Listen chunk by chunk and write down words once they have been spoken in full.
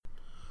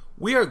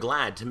We are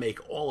glad to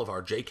make all of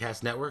our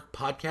JCast Network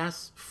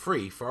podcasts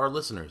free for our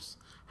listeners.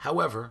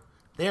 However,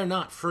 they are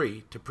not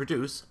free to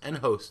produce and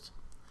host.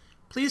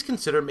 Please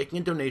consider making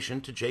a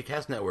donation to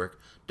JCast Network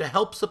to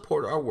help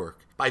support our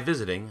work by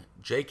visiting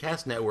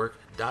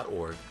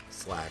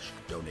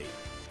jcastnetwork.org/donate.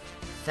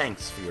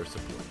 Thanks for your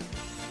support.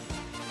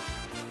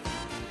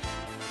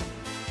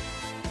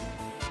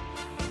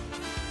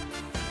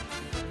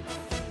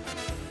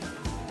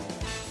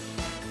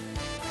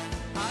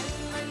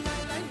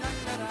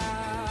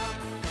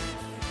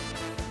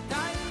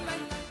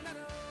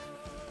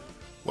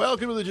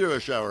 Welcome to the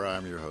Jewish Hour.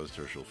 I'm your host,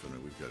 Herschel Finner.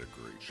 We've got a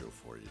great show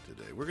for you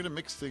today. We're going to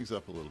mix things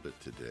up a little bit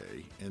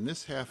today. In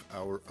this half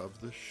hour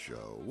of the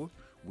show,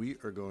 we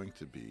are going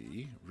to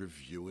be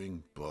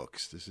reviewing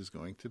books. This is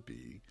going to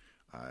be,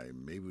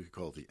 maybe we could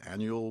call it the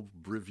annual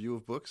review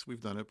of books.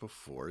 We've done it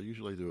before.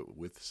 Usually I do it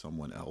with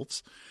someone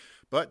else.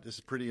 But this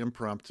is pretty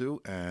impromptu,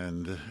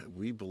 and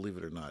we, believe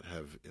it or not,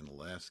 have in the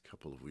last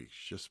couple of weeks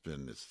just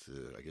been,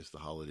 the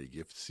holiday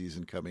gift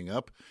season coming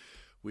up.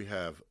 We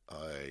have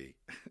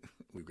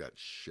we've got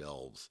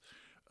shelves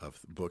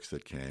of books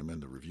that came,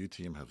 and the review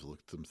team has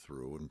looked them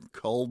through and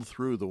culled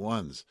through the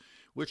ones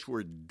which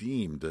were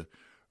deemed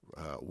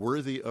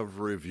worthy of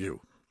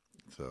review.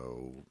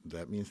 So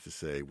that means to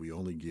say we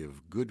only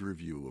give good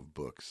review of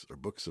books, or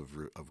books of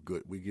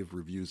good. We give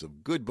reviews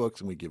of good books,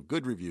 and we give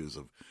good reviews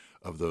of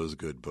those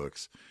good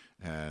books.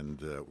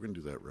 And we're going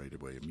to do that right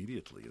away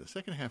immediately. In the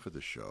second half of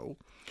the show,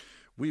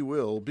 we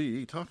will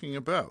be talking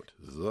about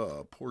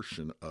the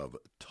portion of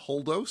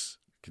Toldos,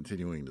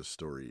 continuing the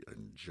story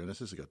in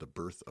Genesis. We got the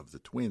birth of the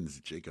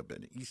twins, Jacob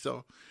and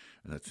Esau,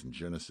 and that's in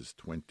Genesis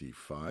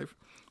 25.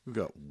 We've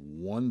got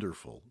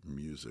wonderful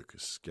music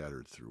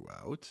scattered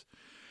throughout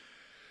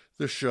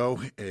the show,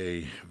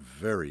 a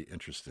very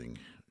interesting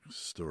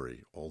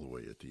story all the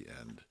way at the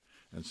end.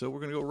 And so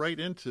we're going to go right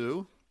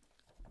into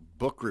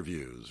book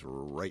reviews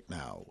right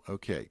now.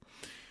 Okay,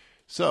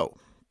 so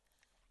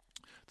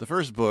the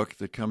first book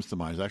that comes to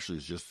mind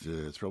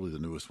it's probably the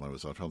newest one. It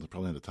was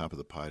probably on the top of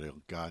the pile.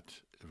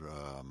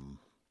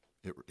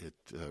 It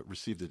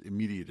received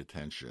immediate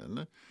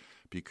attention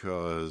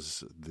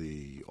because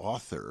the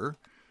author,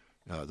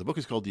 the book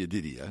is called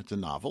Yedidia. It's a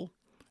novel,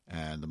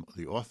 and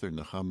the author,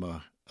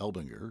 Nechama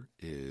Elbinger,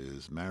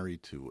 is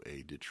married to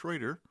a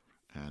Detroiter,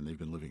 and they've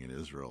been living in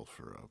Israel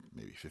for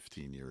maybe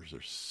 15 years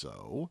or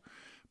so.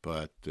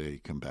 But they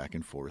come back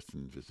and forth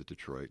and visit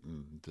Detroit,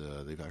 and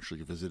they've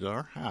actually visited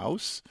our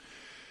house.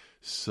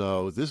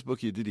 So this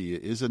book, Yedidia,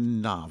 is a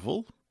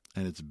novel,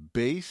 and it's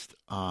based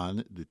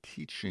on the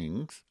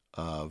teachings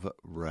of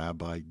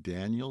Rabbi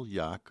Daniel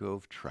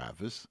Yaakov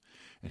Travis.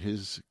 And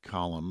his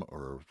column,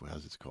 or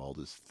as it's called,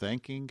 is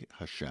Thanking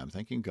Hashem,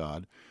 thanking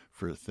God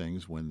for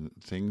things when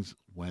things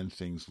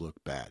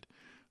look bad.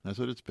 That's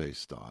what it's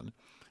based on.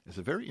 It's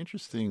a very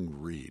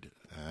interesting read,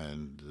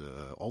 and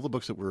all the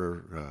books that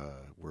we're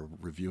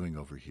reviewing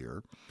over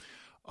here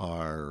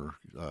are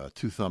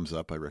 2 thumbs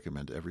up. I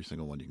recommend every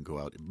single one. You can go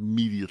out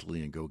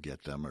immediately and go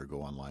get them, or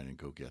go online and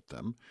go get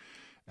them.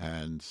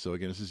 And so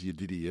again, this is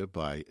Yedidia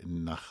by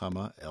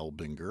Nechama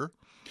Elbinger,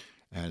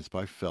 and it's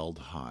by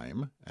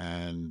Feldheim.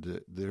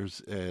 And there's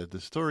the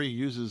story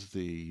uses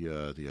the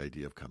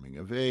idea of coming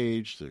of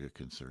age,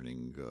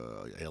 concerning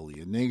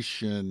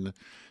alienation,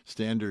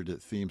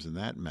 standard themes in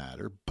that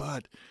matter.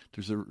 But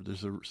there's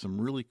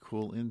some really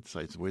cool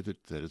insights, the way that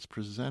it's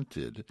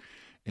presented,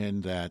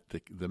 in that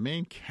the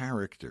main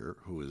character,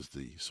 who is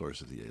the source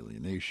of the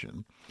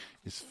alienation,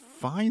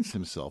 finds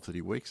himself that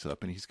he wakes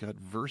up and he's got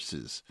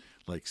verses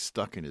like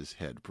stuck in his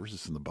head,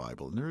 verses in the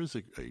Bible. And there is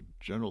a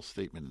general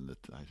statement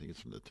I think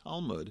it's from the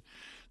Talmud,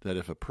 that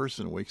if a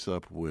person wakes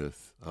up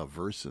with a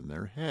verse in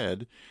their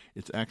head,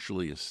 it's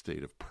actually a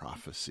state of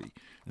prophecy,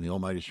 and the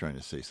Almighty's trying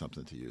to say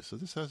something to you. So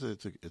this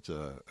it's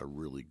a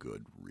really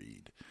good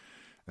read.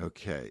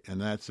 Okay, and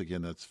that's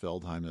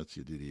Feldheim, that's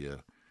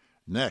Yedidia.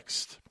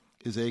 Next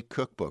is a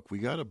cookbook. We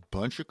got a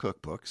bunch of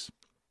cookbooks.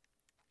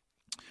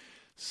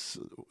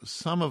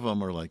 Some of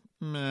them are like,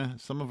 meh.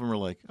 Some of them are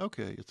like,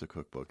 okay, it's a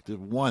cookbook.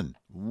 One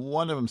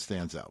of them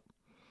stands out.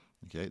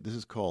 Okay, this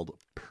is called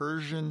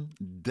Persian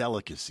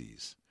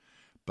Delicacies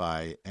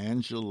by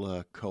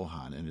Angela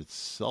Cohen, and it's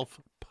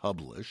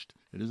self-published.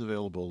 It is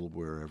available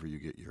wherever you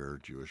get your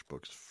Jewish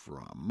books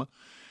from.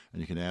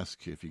 And you can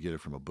ask, if you get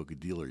it from a book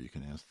dealer, you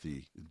can ask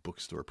the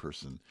bookstore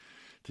person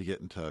to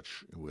get in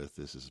touch with.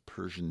 This is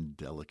Persian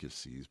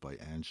Delicacies by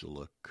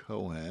Angela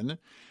Cohen.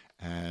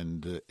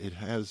 And it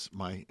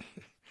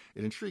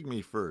intrigued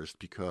me first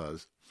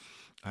because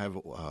I have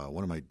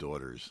one of my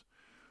daughters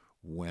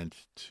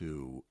went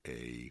to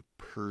a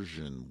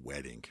Persian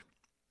wedding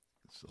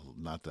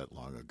not that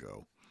long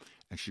ago,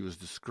 and she was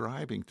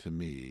describing to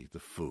me the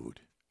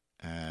food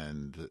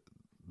and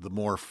the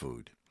more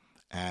food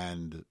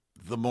and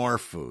the more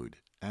food,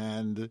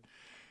 and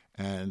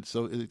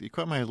so it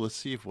caught my eye. Let's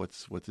see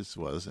what this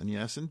was. And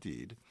yes,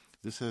 indeed,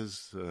 this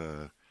has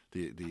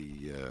the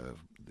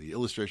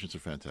illustrations are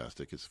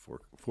fantastic. It's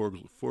four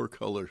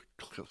color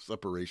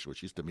separation,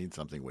 which used to mean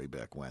something way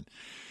back when.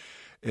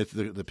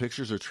 The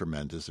pictures are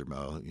tremendous. They're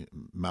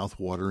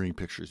mouth-watering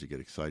pictures. You get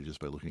excited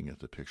just by looking at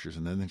the pictures.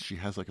 And then she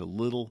has like a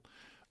little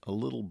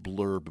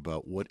blurb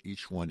about what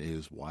each one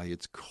is, why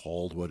it's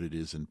called what it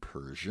is in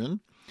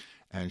Persian.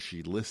 And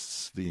she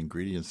lists the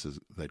ingredients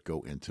that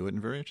go into it.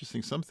 And very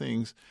interesting. Some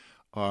things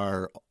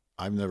are,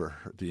 I've never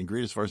heard,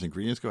 as far as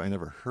ingredients go, I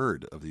never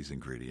heard of these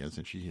ingredients.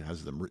 And she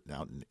has them written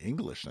out in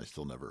English, and I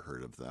still never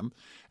heard of them.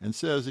 And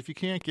says, if you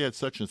can't get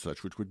such and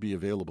such, which would be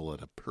available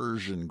at a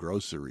Persian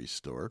grocery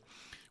store,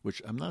 which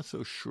I'm not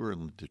so sure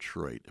in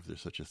Detroit if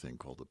there's such a thing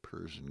called a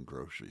Persian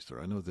grocery store.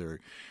 I know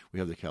we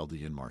have the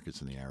Chaldean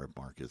markets and the Arab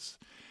markets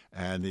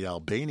and the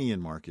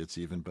Albanian markets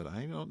even, but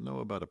I don't know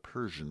about a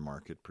Persian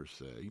market per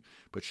se.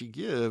 But she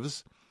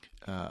gives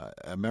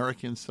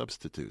American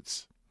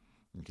substitutes.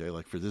 Okay,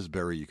 like for this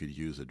berry, you could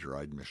use a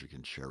dried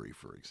Michigan cherry,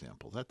 for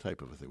example, that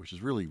type of a thing, which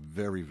is really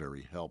very,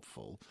 very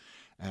helpful.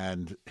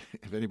 And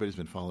if anybody's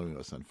been following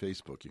us on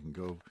Facebook, you can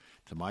go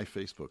to my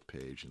Facebook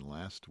page. And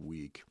last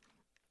week,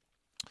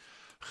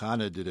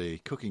 Chana did a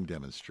cooking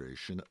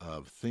demonstration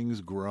of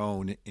things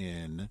grown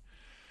in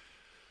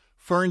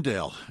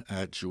Ferndale,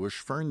 at Jewish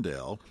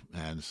Ferndale,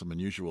 and some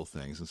unusual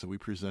things. And so we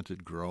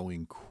presented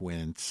growing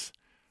quince,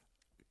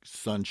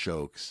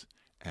 sunchokes,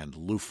 and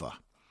loofah.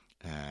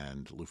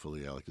 And loofah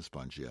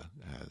lialicuspongia,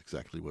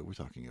 exactly what we're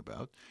talking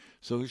about.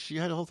 So she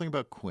had a whole thing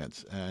about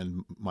quince.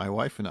 And my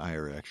wife and I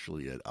are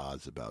actually at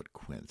odds about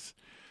quince.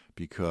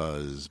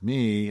 Because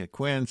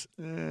quince,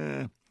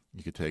 you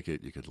could take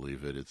it, you could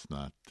leave it. It's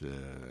not,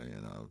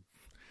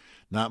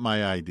 not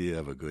my idea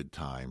of a good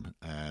time.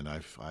 And I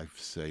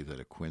say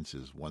that a quince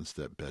is one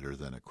step better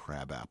than a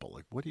crab apple.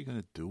 Like, what are you going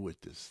to do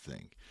with this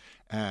thing?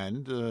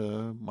 And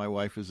my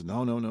wife is,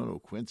 no.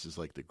 Quince is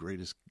like the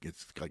greatest.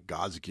 It's like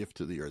God's gift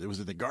to the earth. It was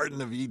in the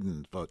Garden of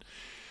Eden. But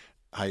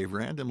I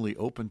randomly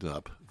opened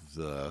up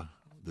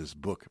this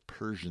book,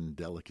 Persian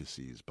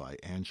Delicacies by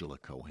Angela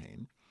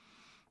Cohen,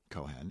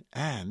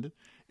 and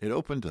it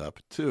opened up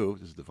to,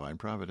 this is divine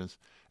providence,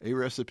 a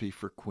recipe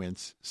for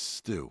quince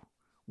stew,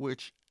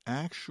 which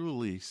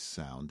actually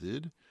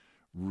sounded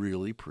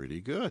really pretty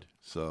good.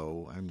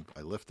 So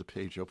I left the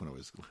page open.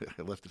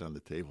 I left it on the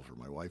table for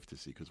my wife to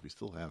see because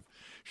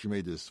she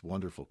made this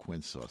wonderful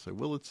quince sauce. I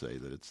will say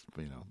that it's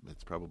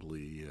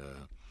probably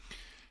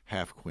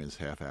half quince,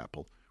 half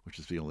apple, which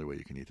is the only way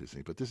you can eat this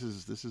thing. But this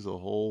is a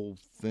whole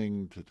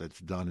thing that's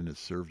done, and it's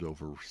served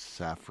over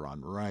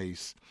saffron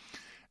rice.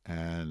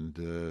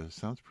 And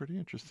sounds pretty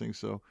interesting.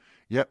 So,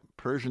 yep,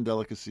 Persian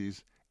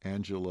Delicacies,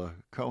 Angela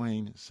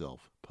Cohen,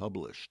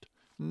 self-published.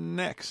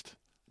 Next,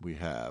 we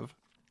have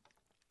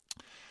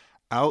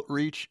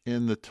Outreach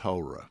in the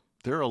Torah.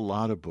 There are a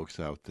lot of books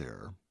out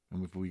there,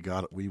 and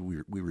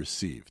we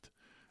received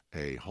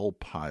a whole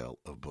pile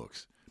of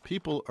books.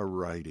 People are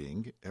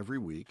writing every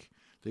week.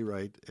 They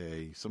write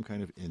some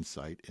kind of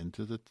insight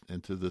into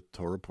the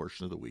Torah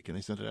portion of the week, and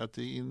they send it out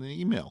in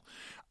the email.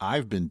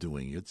 I've been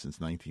doing it since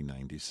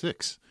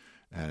 1996,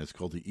 and it's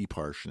called the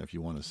eParsha. And if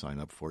you want to sign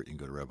up for it, you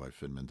can go to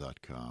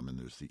rabbifinman.com, and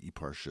there's the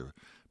eParsha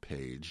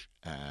page,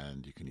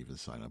 and you can even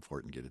sign up for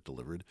it and get it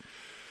delivered.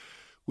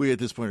 We, at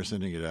this point, are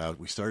sending it out.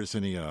 We started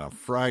sending it out on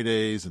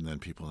Fridays, and then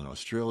people in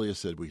Australia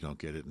said we don't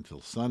get it until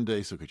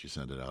Sunday, so could you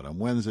send it out on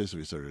Wednesday? So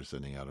we started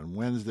sending out on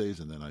Wednesdays,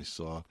 and then I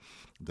saw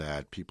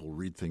that people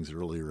read things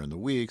earlier in the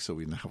week, so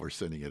we're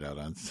sending it out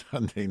on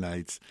Sunday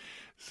nights.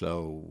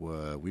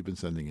 So we've been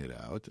sending it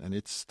out, and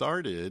it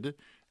started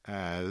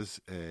as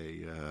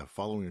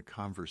following a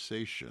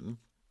conversation.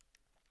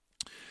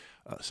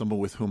 Someone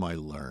with whom I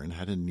learned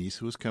had a niece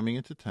who was coming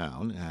into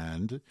town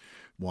and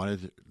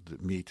wanted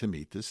me to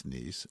meet this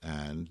niece,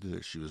 and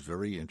she was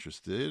very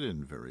interested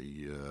and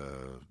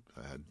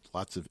had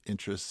lots of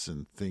interests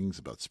and things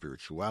about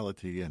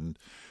spirituality, and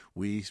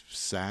we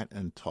sat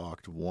and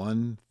talked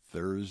one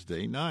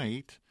Thursday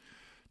night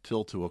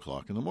till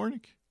 2:00 in the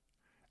morning.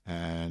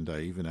 And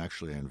I even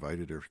actually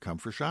invited her to come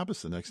for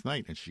Shabbos the next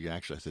night. And I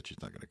said she's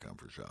not going to come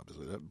for Shabbos.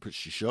 But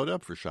she showed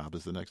up for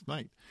Shabbos the next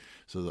night.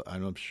 So I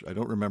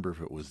don't remember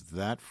if it was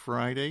that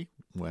Friday,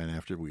 when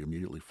after we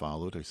immediately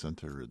followed, I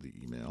sent her the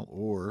email,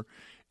 or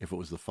if it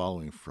was the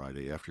following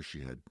Friday after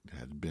she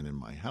had been in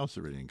my house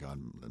already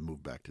and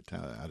moved back to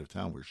town, out of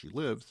town where she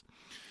lives.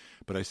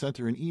 But I sent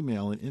her an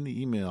email, and in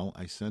the email,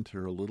 I sent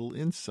her a little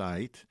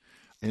insight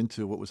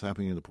into what was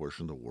happening in the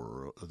portion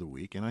of the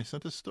week, and I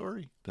sent a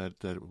story that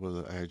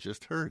I had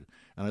just heard,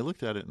 and I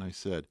looked at it and I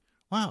said,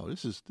 "Wow,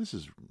 this is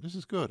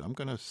good. I'm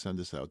going to send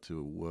this out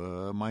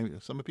to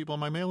some of the people on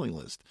my mailing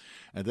list."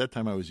 At that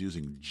time, I was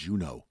using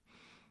Juno,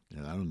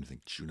 and I don't even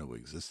think Juno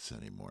exists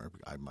anymore.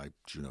 My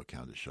Juno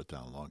account is shut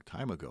down a long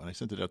time ago, and I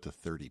sent it out to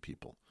 30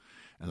 people.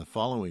 And the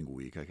following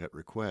week, I got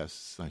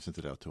requests, and I sent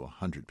it out to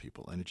 100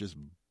 people, and it just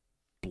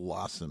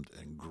blossomed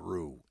and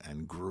grew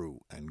and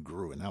grew and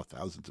grew, and now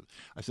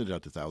I send it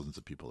out to thousands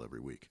of people every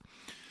week.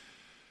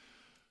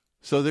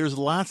 So there's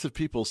lots of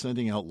people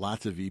sending out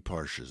lots of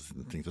eParshas.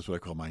 I think that's what I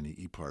call mine,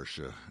 the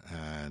eParsha.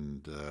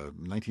 And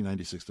in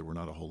 1996, there were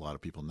not a whole lot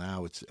of people.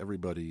 Now it's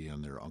everybody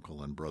and their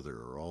uncle and brother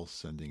are all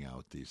sending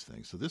out these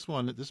things. So this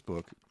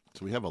book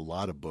So we have a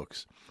lot of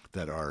books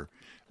that are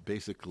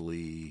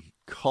basically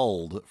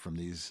culled from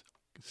these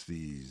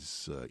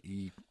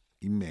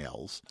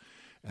emails,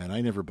 and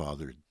I never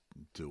bothered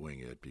doing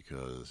it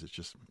because it's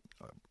just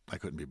I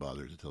couldn't be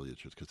bothered, to tell you the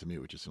truth, because to me it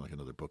would just seem like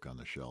another book on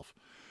the shelf.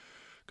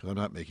 Because I'm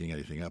not making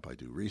anything up. I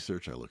do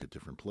research, I look at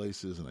different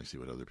places, and I see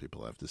what other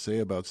people have to say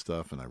about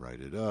stuff, and I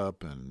write it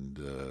up, and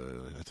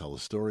I tell a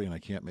story, and I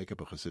can't make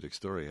up a Hasidic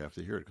story. I have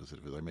to hear it, because if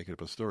I make it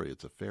up a story,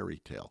 it's a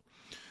fairy tale.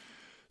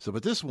 So,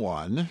 but this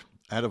one,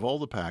 out of all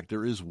the pack,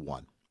 there is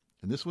one.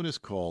 And this one is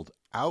called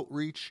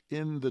Outreach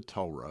in the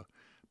Torah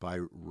by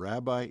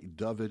Rabbi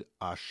David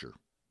Asher.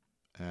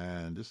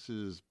 And this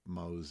is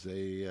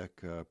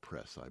Mosaic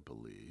Press, I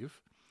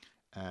believe.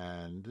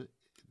 And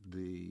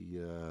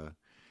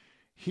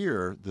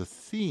here the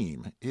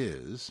theme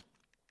is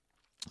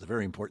a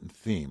very important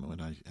theme,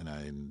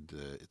 and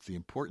it's the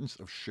importance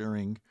of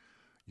sharing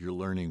your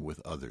learning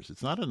with others.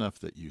 It's not enough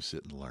that you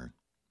sit and learn.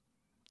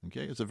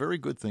 Okay, it's a very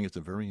good thing. It's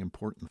a very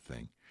important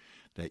thing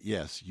that,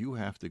 yes, you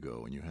have to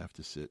go and you have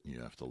to sit and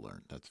you have to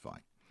learn. That's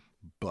fine.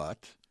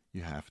 But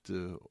you have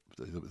to,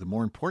 the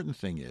more important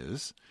thing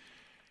is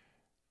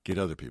get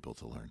other people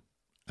to learn.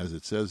 As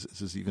it says,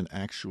 this is even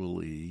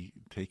actually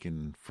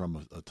taken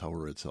from a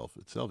Torah itself.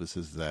 It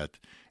says that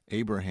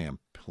Abraham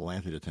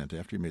planted a tent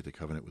after he made the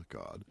covenant with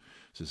God.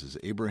 So it says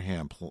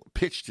Abraham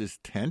pitched his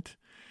tent,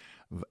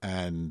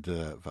 and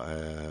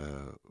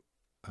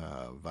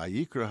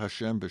Vayikra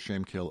Hashem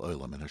b'shem kel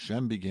olam, and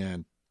Hashem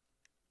began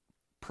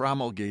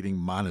promulgating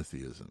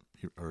monotheism,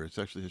 or it's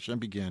actually Hashem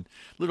began,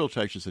 literal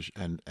text says,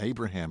 and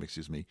Abraham,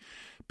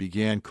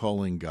 began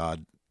calling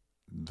God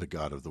the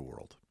God of the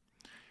world.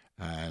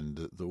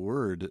 And the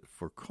word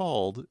for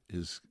called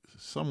is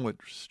somewhat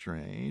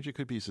strange. It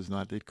could be, he says,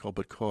 not did call,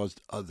 but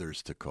caused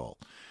others to call.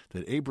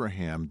 That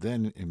Abraham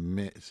then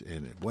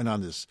went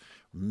on this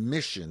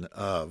mission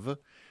of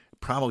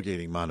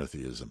promulgating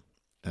monotheism.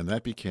 And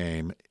that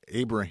became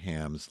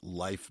Abraham's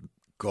life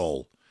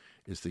goal,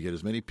 is to get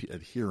as many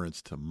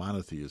adherents to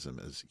monotheism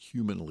as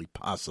humanly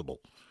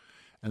possible.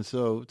 And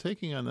so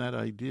taking on that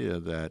idea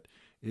that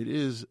it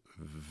is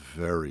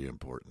very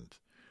important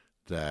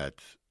that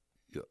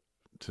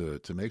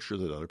to make sure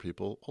that other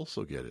people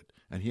also get it.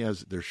 And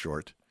they're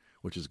short,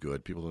 which is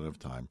good. People don't have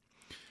time.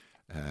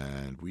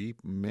 And we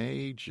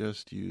may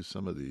just use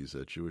some of these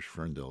at Jewish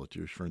Ferndale. At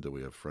Jewish Ferndale,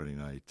 we have Friday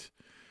night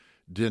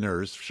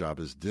dinners,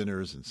 Shabbos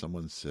dinners, and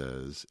someone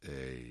says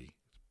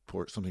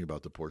something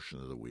about the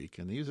portion of the week.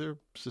 And these are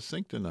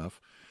succinct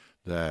enough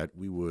that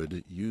we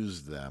would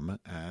use them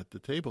at the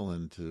table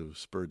and to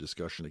spur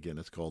discussion. Again,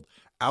 it's called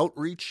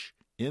Outreach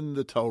in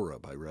the Torah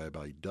by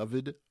Rabbi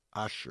David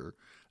Asher,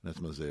 and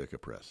that's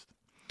Mosaic Press.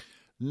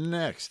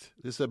 Next,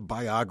 this is a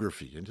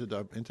biography.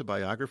 Into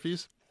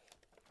biographies,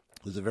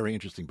 there's a very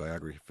interesting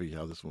biography,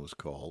 how this one was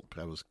called,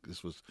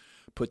 this was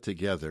put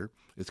together.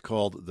 It's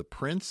called The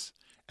Prince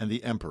and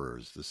the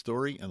Emperors, the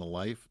story and the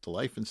life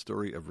and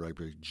story of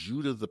Rabbi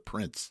Judah the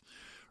Prince.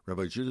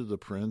 Rabbi Judah the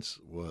Prince,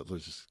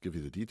 let's just give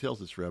you the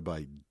details. It's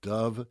Rabbi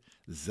Dov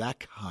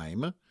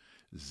Zakheim,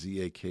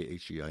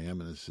 Zakheim,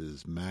 and this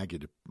is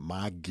Maggid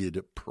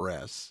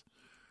Press.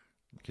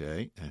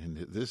 Okay, and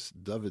this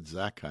David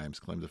Zakheim's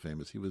claim to fame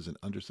is he was an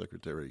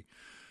undersecretary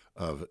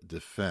of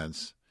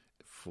defense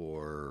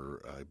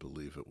for, I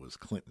believe it was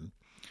Clinton,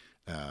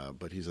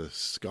 but he's a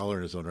scholar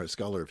in his own right,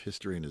 scholar of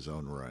history in his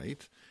own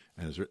right,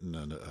 and has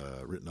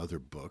written other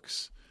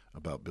books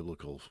about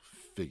biblical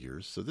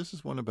figures. So this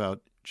is one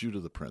about Judah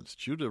the Prince.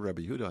 Judah,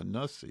 Rabbi Yehuda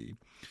Nasi,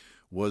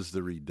 was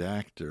the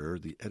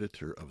redactor, the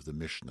editor of the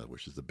Mishnah,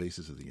 which is the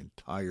basis of the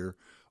entire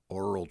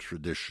oral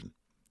tradition.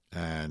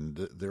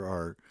 And there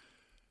are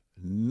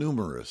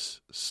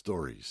numerous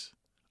stories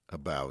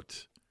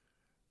about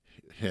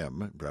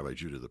him, Rabbi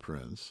Judah the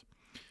Prince,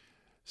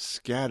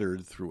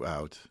 scattered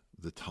throughout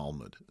the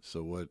Talmud.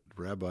 So what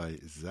Rabbi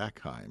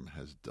Zakheim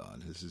has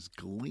done is he's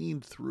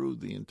gleaned through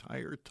the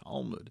entire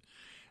Talmud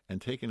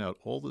and taken out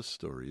all the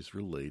stories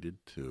related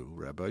to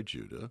Rabbi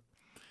Judah,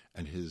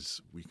 and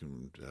we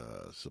can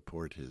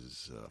support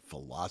his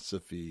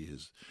philosophy,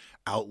 his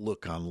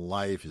outlook on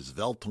life, his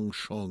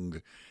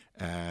Weltanschauung,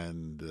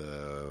 and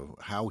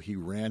how he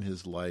ran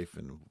his life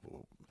and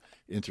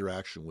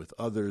interaction with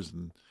others.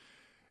 And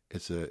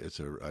it's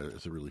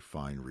a really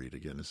fine read.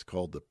 Again, it's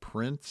called The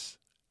Prince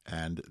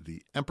and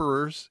the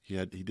Emperors. He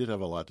did have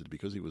a lot to do,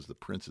 because he was the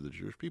prince of the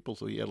Jewish people,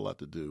 so he had a lot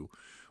to do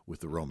with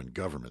the Roman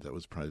government. That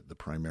was the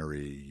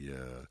primary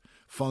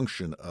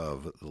function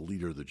of the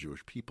leader of the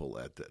Jewish people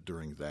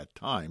during that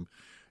time.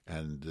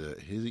 And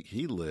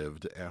he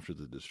lived after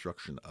the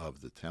destruction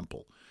of the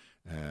temple.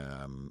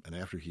 And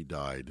after he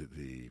died,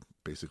 the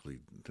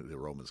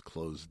Romans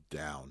closed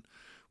down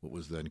what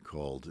was then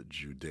called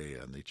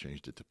Judea, and they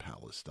changed it to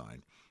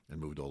Palestine and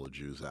moved all the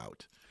Jews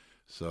out.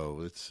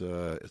 So it's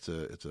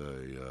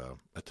a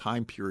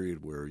time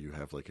period where you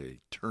have like a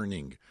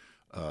turning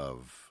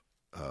of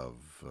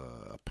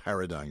a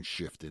paradigm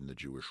shift in the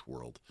Jewish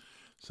world.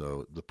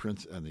 So The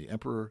Prince and the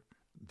Emperor,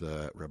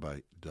 the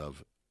Rabbi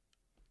Dov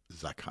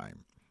Zakheim.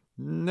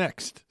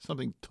 Next,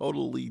 something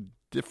totally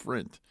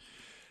different.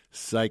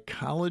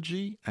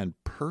 Psychology and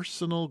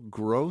Personal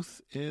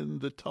Growth in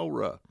the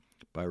Torah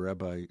by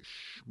Rabbi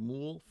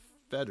Shmuel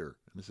Feder.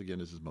 And this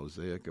is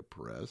Mosaica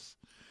Press.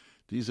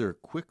 These are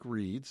quick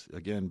reads,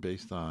 again,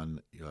 based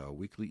on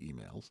weekly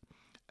emails.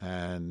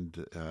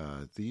 And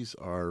these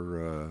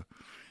are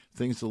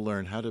things to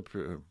learn how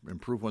to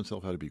improve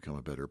oneself, how to become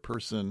a better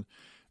person.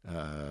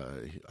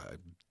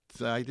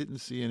 I didn't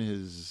see in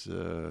his.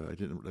 I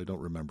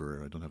don't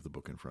remember. I don't have the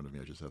book in front of me.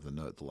 I just have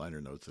the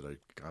liner notes that I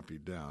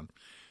copied down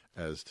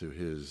as to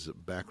his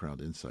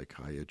background in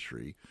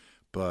psychiatry.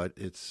 But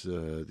these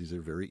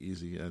are very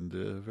easy and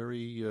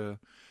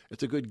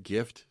it's a good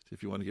gift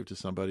if you want to give to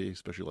somebody,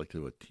 especially like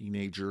to a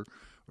teenager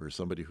or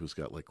somebody who's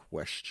got like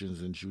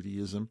questions in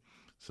Judaism.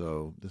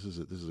 So this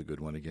is a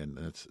good one. Again,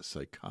 that's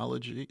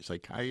psychology,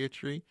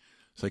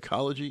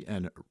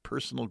 and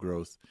personal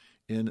growth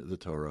in the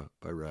Torah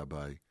by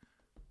Rabbi.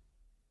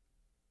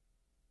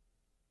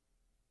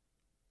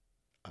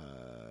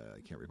 I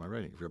can't read my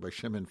writing. Rabbi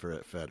Shimon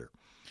Feder.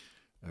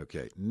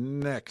 Okay,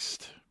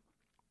 next.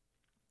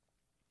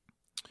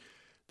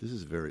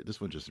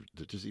 This one just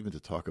even to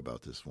talk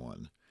about this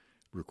one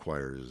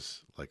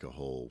requires like a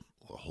whole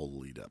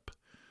lead up.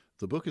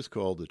 The book is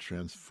called The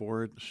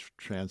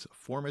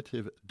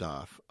Transformative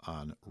Daf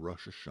on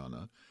Rosh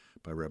Hashanah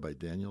by Rabbi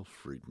Daniel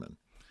Friedman.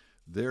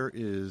 There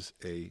is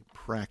a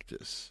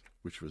practice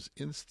which was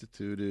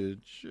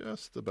instituted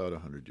just about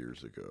 100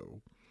 years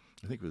ago.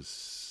 I think it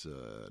was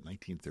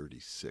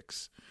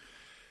 1936.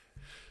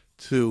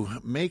 To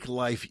make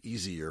life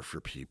easier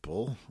for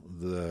people,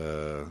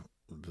 there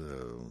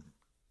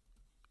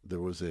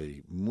was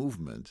a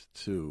movement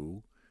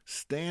to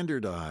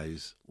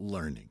standardize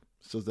learning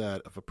so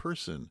that if a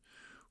person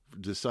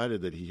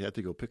decided that he had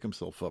to go pick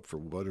himself up for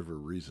whatever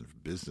reason,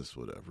 business,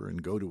 whatever,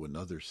 and go to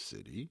another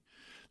city,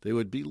 they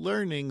would be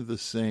learning the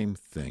same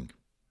thing.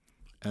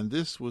 And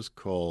this was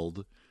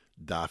called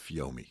Daf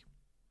Yomi,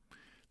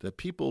 that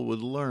people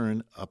would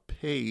learn a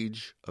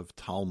page of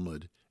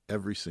Talmud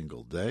every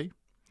single day,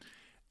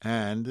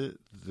 and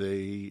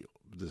the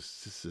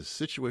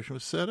situation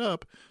was set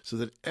up so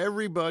that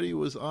everybody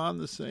was on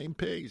the same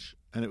page.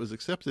 And it was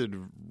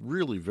accepted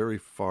really very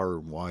far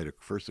and wide,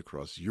 first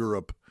across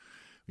Europe.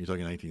 You're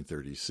talking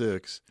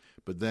 1936.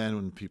 But then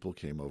when people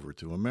came over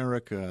to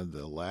America,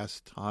 the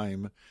last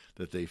time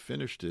that they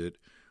finished it,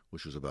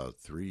 which was about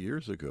 3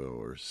 years ago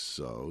or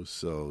so,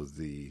 so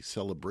the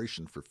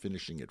celebration for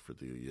finishing it for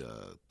the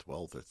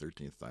 12th or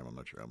 13th time, I'm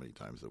not sure how many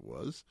times it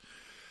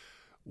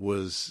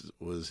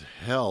was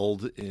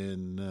held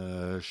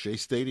in Shea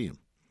Stadium.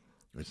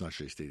 It's not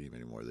Shea Stadium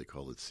anymore. They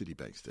call it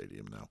Citibank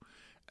Stadium now.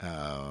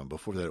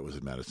 Before that, it was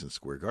at Madison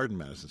Square Garden.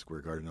 Madison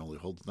Square Garden only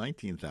holds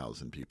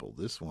 19,000 people.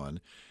 This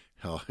one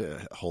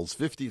holds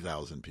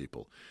 50,000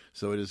 people.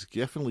 So it has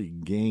definitely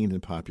gained in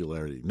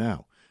popularity.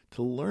 Now,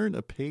 to learn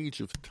a page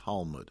of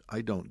Talmud,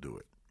 I don't do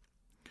it.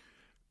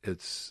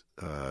 It's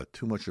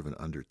too much of an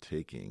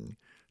undertaking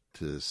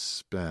to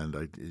spend.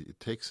 It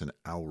takes an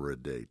hour a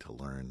day to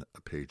learn a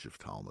page of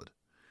Talmud.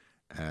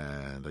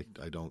 And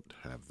I don't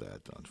have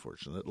that,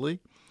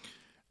 unfortunately.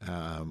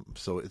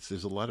 So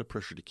there's a lot of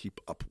pressure to keep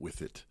up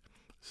with it.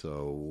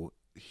 So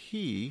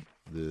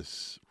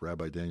this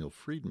Rabbi Daniel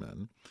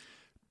Friedman,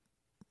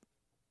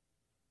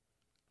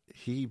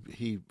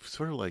 he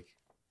sort of like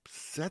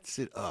sets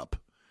it up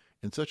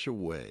in such a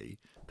way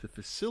to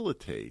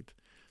facilitate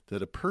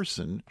that a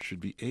person should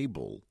be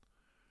able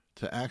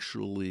to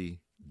actually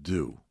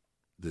do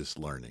this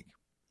learning.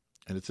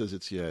 And it says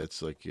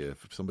it's like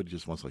if somebody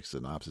just wants like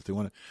synopsis,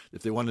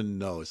 if they want to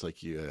know, it's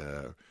like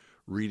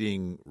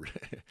reading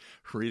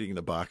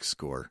the box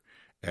score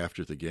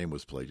after the game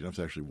was played. You don't have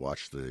to actually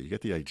watch you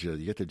get the idea,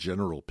 you get the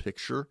general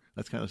picture.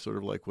 That's kind of sort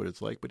of like what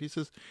it's like. But he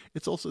says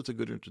it's a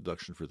good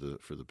introduction for the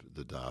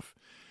daf.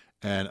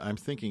 And I'm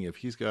thinking if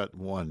he's got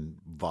one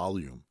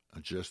volume,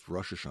 just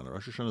Rosh Hashanah.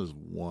 Rosh Hashanah is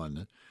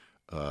one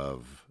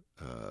of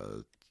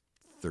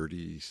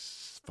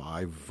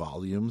 35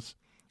 volumes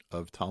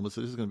of Talmud.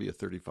 So this is going to be a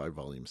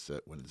 35-volume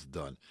set when it's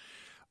done.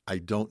 I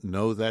don't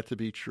know that to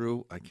be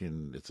true.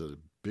 It's a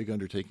big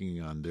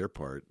undertaking on their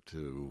part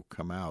to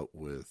come out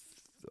with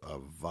a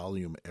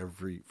volume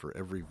for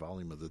every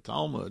volume of the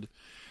Talmud,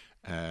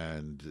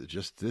 and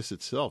just this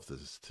itself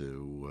is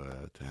to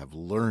have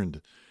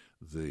learned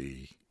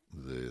the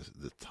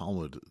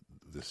Talmud,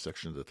 this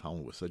section of the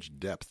Talmud with such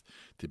depth,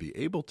 to be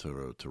able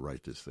to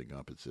write this thing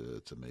up.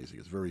 It's amazing.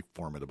 It's very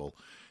formidable.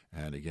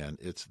 And again,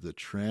 it's the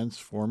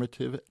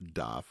Transformative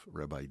Daf,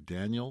 Rabbi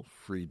Daniel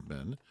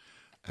Friedman,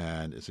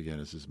 and this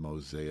is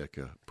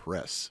Mosaica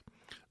Press.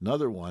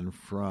 Another one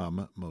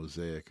from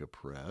Mosaica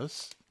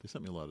Press. They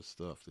sent me a lot of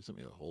stuff. They sent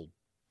me a whole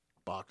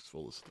box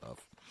full of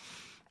stuff.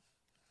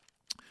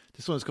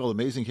 This one is called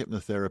Amazing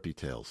Hypnotherapy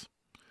Tales.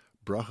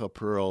 Bracha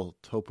Pearl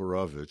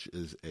Toporovich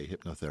is a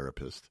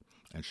hypnotherapist,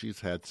 and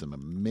she's had some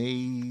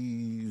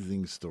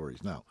amazing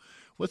stories. Now,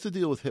 what's the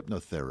deal with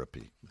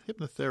hypnotherapy?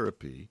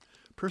 Hypnotherapy,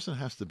 a person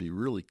has to be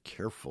really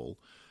careful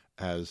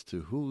as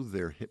to who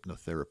their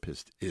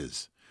hypnotherapist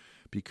is,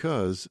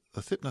 because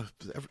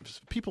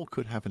people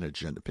could have an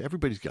agenda.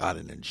 Everybody's got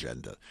an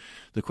agenda.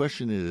 The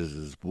question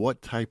is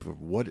what are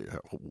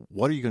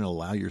you going to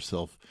allow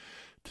yourself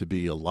to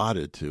be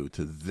allotted to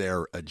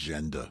their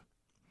agenda,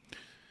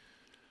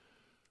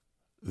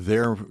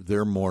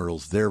 their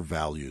morals, their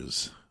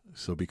values.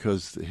 So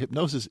because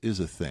hypnosis is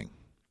a thing,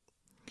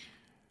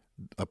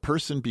 a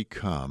person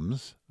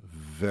becomes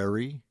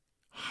very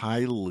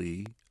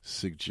highly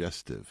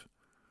suggestive.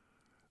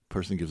 A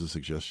person gives a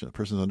suggestion. A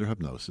person's under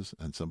hypnosis,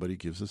 and somebody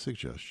gives a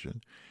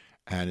suggestion,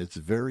 and it's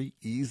very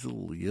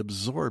easily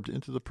absorbed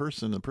into the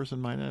person. The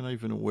person might not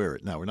even aware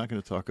it. Now, we're not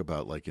going to talk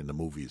about like in the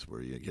movies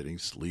where you're getting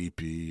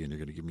sleepy and you're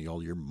going to give me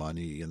all your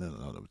money, and then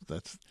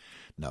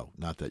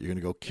not that. You're going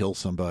to go kill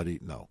somebody.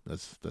 No,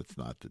 that's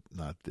not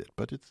it.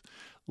 But it's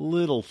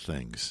little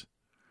things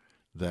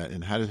that,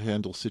 and how to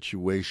handle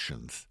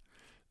situations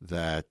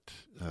that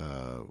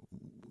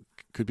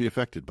could be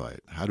affected by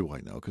it. How do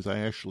I know? Because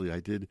I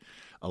did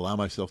allow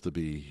myself to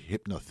be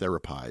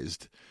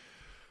hypnotherapized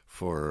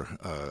for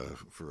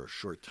a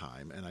short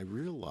time, and I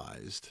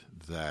realized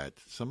that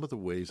some of the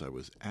ways I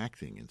was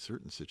acting in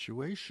certain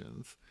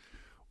situations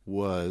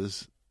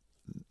was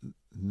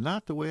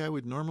not the way I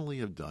would normally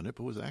have done it,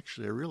 but was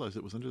actually, I realized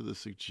it was under the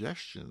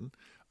suggestion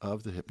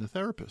of the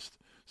hypnotherapist.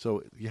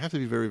 So you have to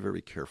be very,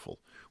 very careful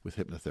with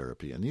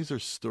hypnotherapy. And these are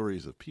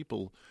stories of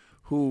people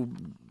who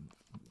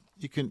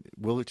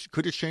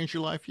could it change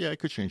your life? Yeah, it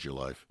could change your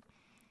life.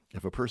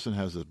 If a person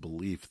has a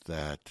belief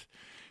that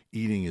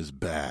eating is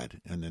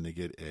bad, and then they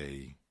get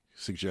a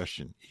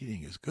suggestion,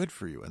 eating is good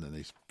for you, and then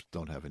they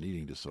don't have an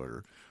eating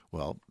disorder,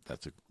 well,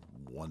 that's a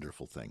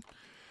wonderful thing.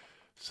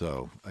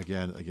 So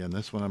again,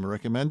 this one I'm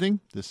recommending.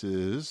 This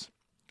is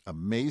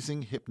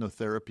Amazing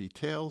Hypnotherapy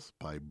Tales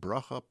by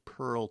Bracha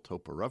Pearl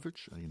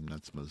Toporowicz, and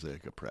that's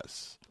Mosaica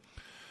Press.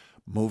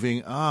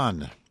 Moving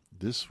on,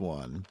 this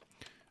one,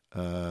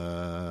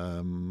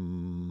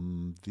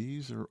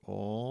 these are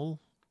all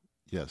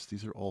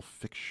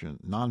fiction,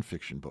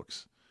 non-fiction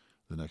books.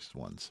 The next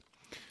ones,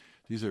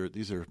 these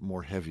are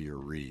more heavier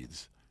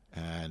reads,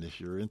 and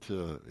if you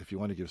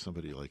want to give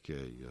somebody like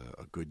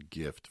a good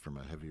gift from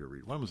a heavier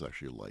read, one was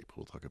actually light.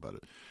 We'll talk about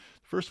it. The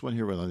first one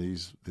here on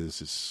these,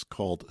 this is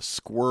called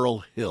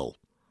Squirrel Hill,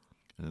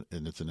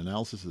 and it's an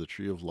analysis of the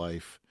Tree of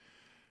Life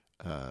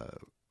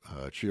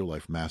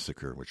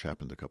massacre, which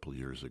happened a couple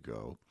years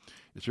ago.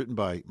 It's written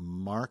by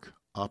Mark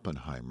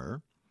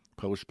Oppenheimer,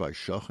 published by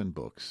Schochen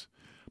Books.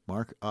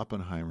 Mark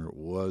Oppenheimer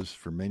was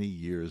for many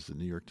years the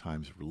New York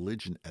Times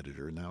religion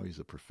editor. Now he's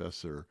a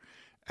professor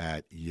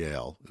at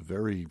Yale.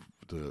 The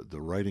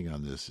writing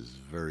on this is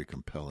very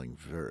compelling.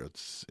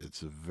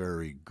 It's a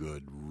very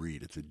good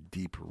read. It's a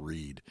deep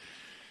read.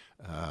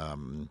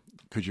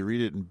 Could you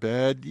read it in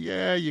bed?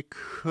 Yeah, you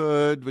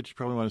could, but you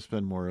probably want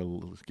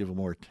to give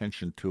more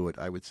attention to it.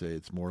 I would say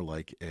it's more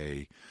like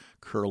a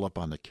curl up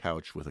on the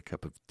couch with a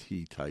cup of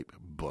tea type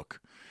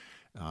book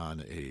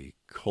on a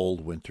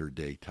cold winter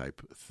day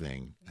type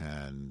thing.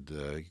 And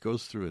he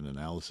goes through an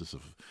analysis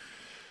of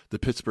the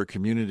Pittsburgh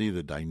community,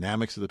 the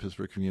dynamics of the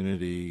Pittsburgh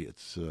community.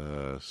 It's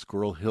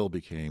Squirrel Hill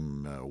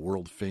became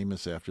world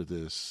famous after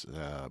this,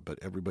 but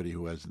everybody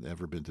who hasn't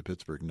ever been to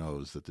Pittsburgh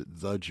knows that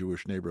the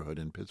Jewish neighborhood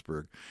in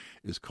Pittsburgh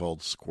is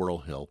called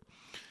Squirrel Hill.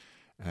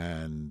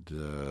 And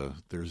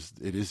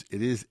it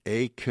is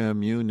a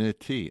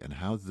community, and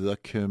how the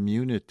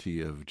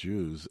community of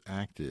Jews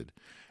acted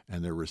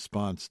and their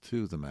response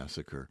to the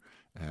massacre.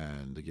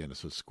 And again,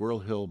 so Squirrel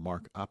Hill,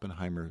 Mark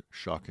Oppenheimer,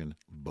 Schochen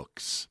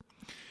Books.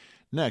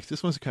 Next,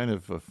 this one's kind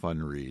of a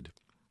fun read,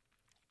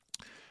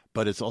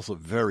 but it's also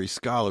very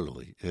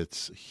scholarly.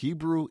 It's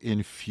Hebrew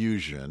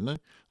Infusion,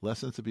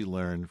 Lessons to be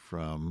Learned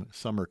from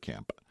Summer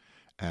Camp.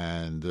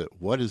 And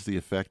what is the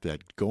effect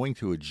that going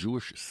to a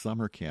Jewish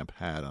summer camp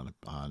had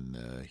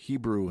on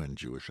Hebrew and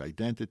Jewish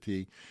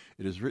identity?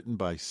 It is written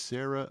by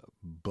Sarah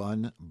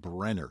Bunn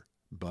Brenner.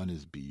 Bunn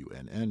is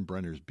B-U-N-N,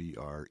 Brenner is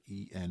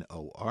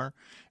B-R-E-N-O-R,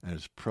 and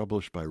it's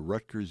published by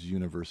Rutgers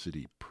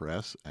University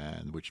Press,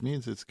 and which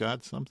means it's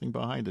got something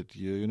behind it.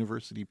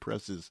 University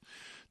presses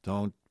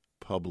don't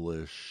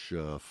publish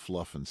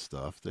fluff and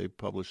stuff. They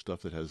publish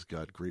stuff that has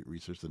got great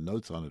research. The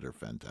notes on it are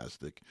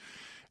fantastic.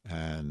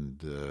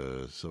 And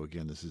so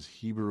again, this is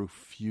Hebrew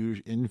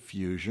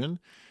Infusion.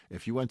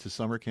 If you went to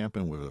summer camp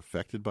and were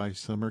affected by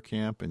summer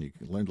camp and you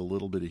learned a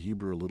little bit of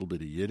Hebrew, a little bit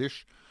of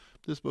Yiddish,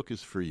 this book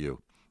is for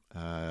you.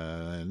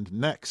 And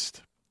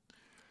next,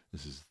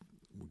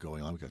 we're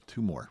going on. We've got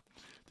two more.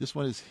 This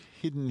one is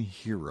Hidden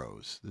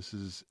Heroes. This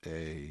is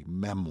a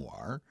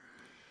memoir.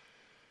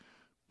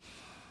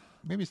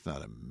 Maybe it's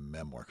not a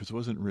memoir because it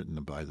wasn't written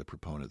by the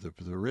proponent. It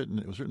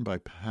was written by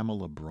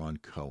Pamela Braun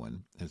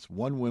Cohen. It's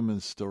one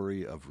woman's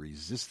story of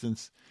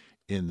resistance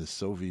in the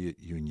Soviet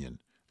Union,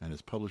 and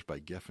it's published by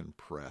Geffen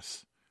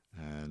Press.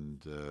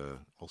 And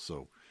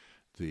also,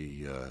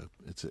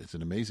 it's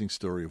an amazing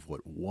story of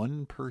what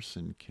one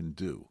person can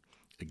do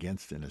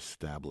against an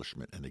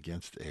establishment and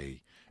against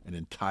an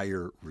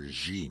entire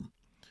regime.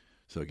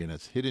 So again,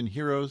 it's Hidden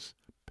Heroes,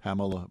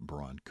 Pamela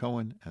Braun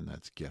Cohen, and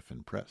that's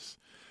Geffen Press.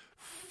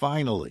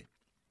 Finally,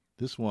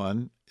 This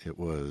one,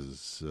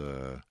 it's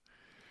been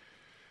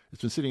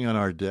sitting on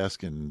our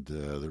desk, and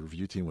the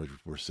review team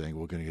were saying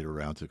we're going to get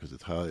around to it because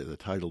the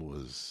title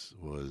was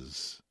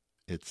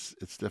it's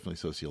definitely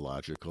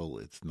sociological.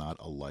 It's not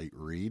a light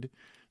read.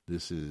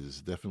 This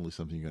is definitely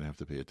something you're going to have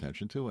to pay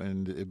attention to,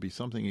 and it'd be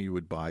something you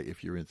would buy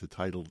if you're into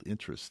title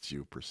interests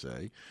you, per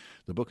se.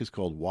 The book is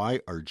called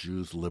Why Are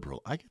Jews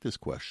Liberal? I get this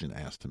question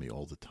asked to me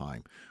all the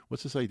time.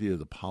 What's this idea of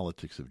the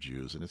politics of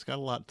Jews? And it's got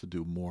a lot to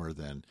do more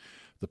than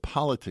the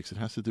politics. It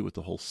has to do with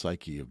the whole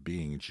psyche of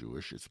being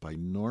Jewish. It's by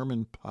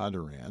Norman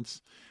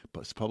Poderantz, but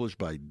it's published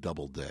by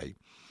Doubleday.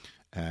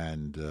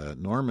 And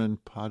Norman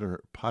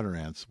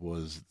Poderantz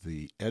was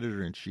the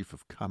editor-in-chief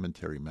of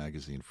Commentary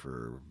magazine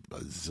for a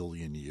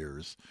zillion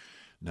years.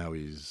 Now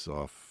he's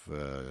off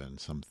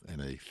in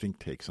a think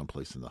tank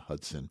someplace in the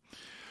Hudson,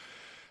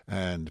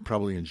 and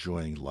probably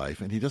enjoying life.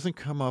 And he doesn't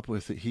come up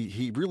with it.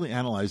 He really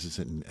analyzes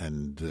it,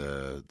 and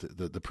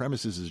the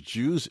premise is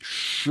Jews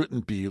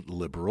shouldn't be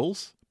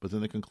liberals. But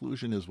then the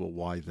conclusion is, well,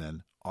 why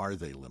then are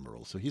they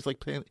liberal? So he's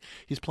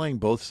playing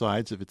both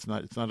sides. If it's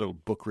not a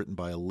book written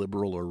by a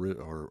liberal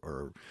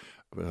or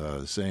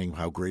saying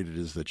how great it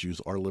is that Jews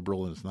are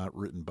liberal, and it's not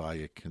written by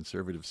a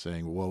conservative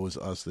saying woe is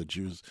us that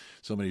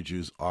so many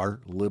Jews are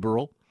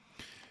liberal.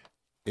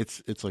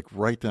 It's like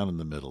right down in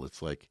the middle.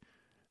 It's like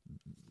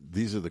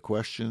these are the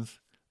questions,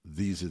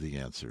 these are the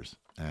answers.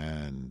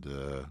 And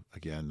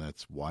again,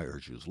 that's Why Are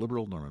Jews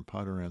Liberal? Norman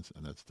Poderantz,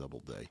 and that's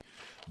Doubleday.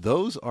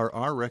 Those are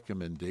our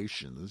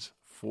recommendations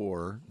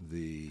for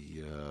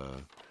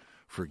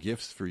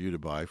gifts for you to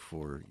buy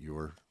for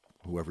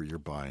whoever you're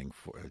buying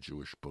for a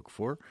Jewish book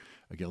for.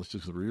 Again, let's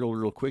just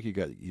real quick. You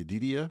got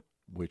Yedidia,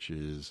 which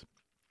is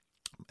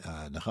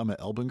Nechama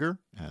Elbinger,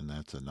 and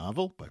that's a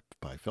novel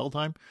by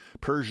Feldheim.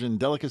 Persian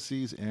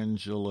Delicacies,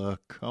 Angela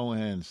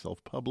Cohen,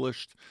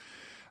 self-published.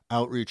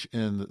 Outreach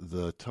in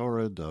the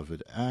Torah,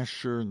 David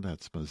Asher,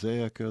 that's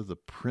Mosaica. The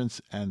Prince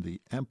and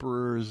the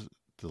Emperors,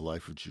 The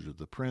Life of Judah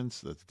the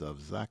Prince, that's Dov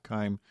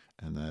Zakheim,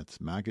 and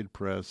that's Maggid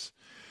Press.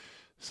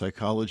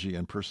 Psychology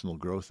and Personal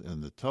Growth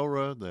in the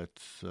Torah,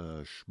 that's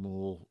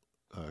Shimon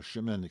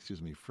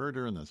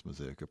Furter, and that's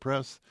Mosaica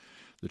Press.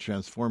 The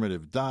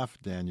Transformative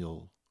Daf,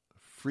 Daniel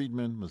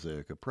Friedman,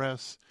 Mosaica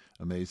Press.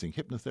 Amazing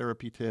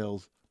Hypnotherapy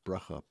Tales,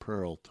 Bracha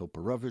Pearl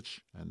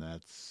Toporovich, and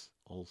that's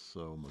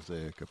also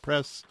Mosaica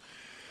Press.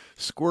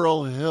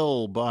 Squirrel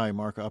Hill by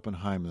Mark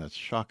Oppenheim, that's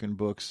Schocken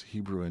Books.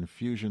 Hebrew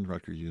Infusion,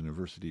 Rutgers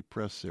University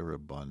Press, Sarah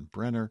Bunn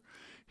Brenner.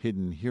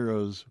 Hidden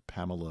Heroes,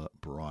 Pamela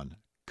Braun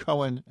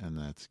Cohen, and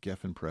that's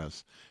Geffen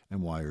Press.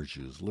 And Why Are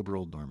Jews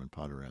Liberal? Norman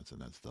Poderantz, and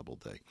that's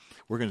Doubleday.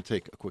 We're going to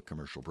take a quick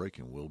commercial break,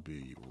 and we'll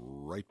be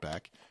right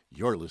back.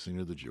 You're listening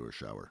to The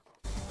Jewish Hour.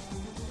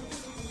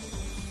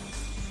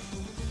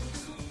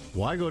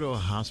 Why go to a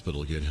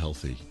hospital to get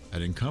healthy?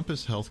 At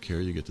Encompass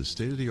Healthcare, you get the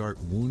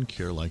state-of-the-art wound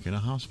care like in a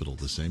hospital.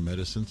 The same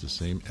medicines, the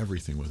same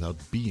everything without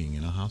being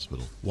in a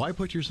hospital. Why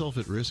put yourself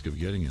at risk of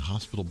getting a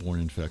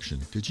hospital-borne infection?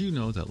 Did you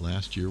know that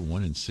last year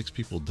 1 in 6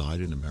 people died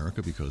in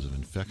America because of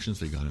infections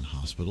they got in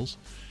hospitals?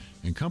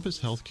 Encompass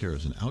Healthcare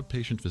is an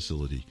outpatient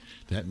facility.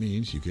 That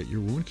means you get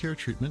your wound care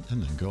treatment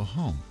and then go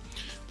home.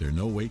 There are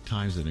no wait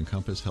times at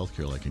Encompass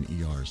Healthcare like in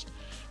ERs.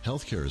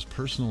 Healthcare is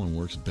personal and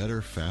works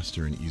better,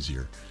 faster, and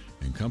easier.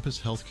 Encompass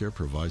Healthcare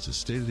provides a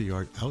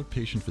state-of-the-art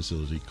outpatient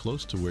facility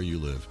close to where you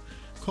live.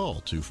 Call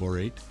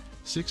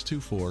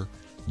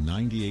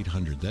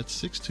 248-624-9800.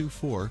 That's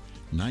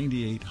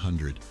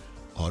 624-9800.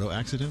 Auto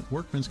accident,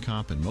 workman's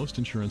comp, and most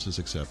insurance is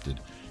accepted.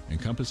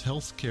 Encompass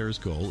Healthcare's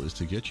goal is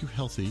to get you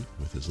healthy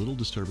with as little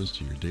disturbance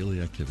to your daily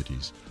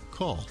activities.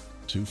 Call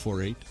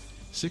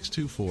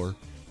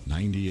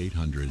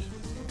 248-624-9800.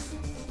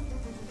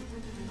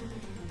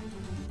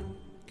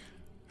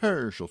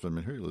 Herschel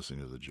Finman here, you're listening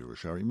to The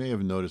Jewish Hour. You may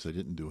have noticed I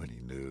didn't do any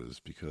news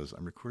because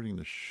I'm recording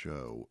the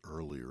show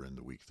earlier in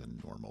the week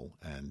than normal,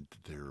 and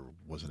there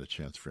wasn't a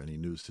chance for any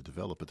news to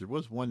develop. But there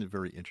was one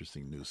very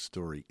interesting news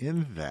story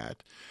in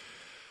that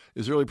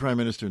Israeli Prime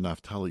Minister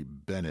Naftali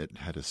Bennett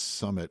had a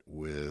summit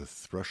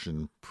with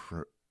Russian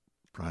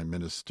Prime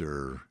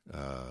Minister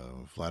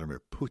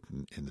Vladimir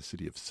Putin in the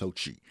city of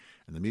Sochi.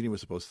 And the meeting was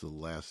supposed to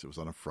last, it was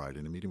on a Friday,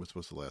 and the meeting was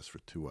supposed to last for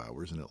 2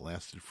 hours, and it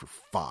lasted for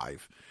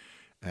 5,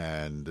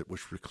 and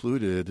which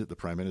precluded the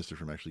Prime Minister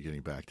from actually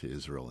getting back to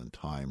Israel in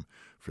time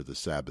for the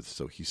Sabbath.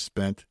 So he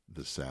spent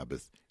the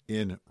Sabbath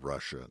in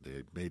Russia.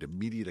 They made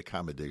immediate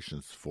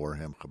accommodations for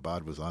him.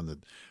 Chabad was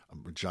on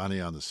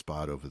Johnny on the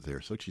spot over there.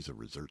 Sochi's a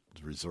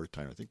resort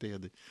town. I think they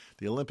had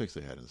the Olympics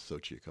they had in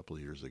Sochi a couple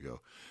of years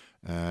ago.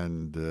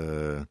 And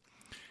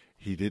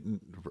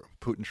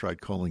Putin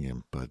tried calling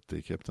him, but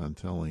they kept on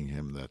telling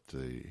him that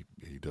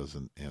he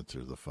doesn't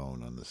answer the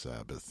phone on the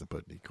Sabbath.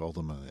 But he called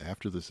him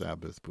after the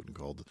Sabbath. Putin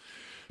called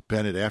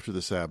Bennett after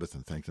the Sabbath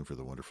and thanked him for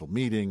the wonderful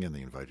meeting, and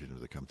they invited him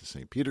to come to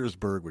St.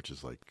 Petersburg, which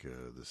is like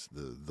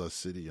the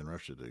city in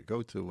Russia to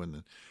go to.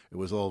 And it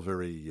was all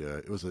very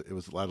it was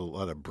a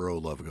lot of bro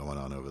love going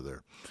on over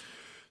there.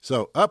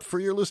 So up for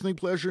your listening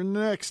pleasure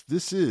next,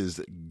 this is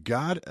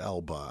Gad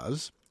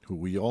Elbaz, who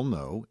we all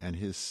know, and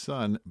his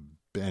son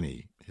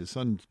Benny. his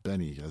son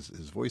Benny,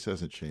 his voice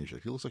hasn't changed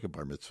yet. He looks like a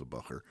bar mitzvah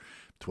bacher,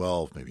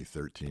 12, maybe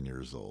 13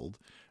 years old.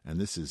 And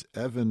this is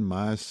Evan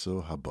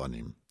Maaso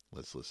Habonim.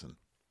 Let's listen.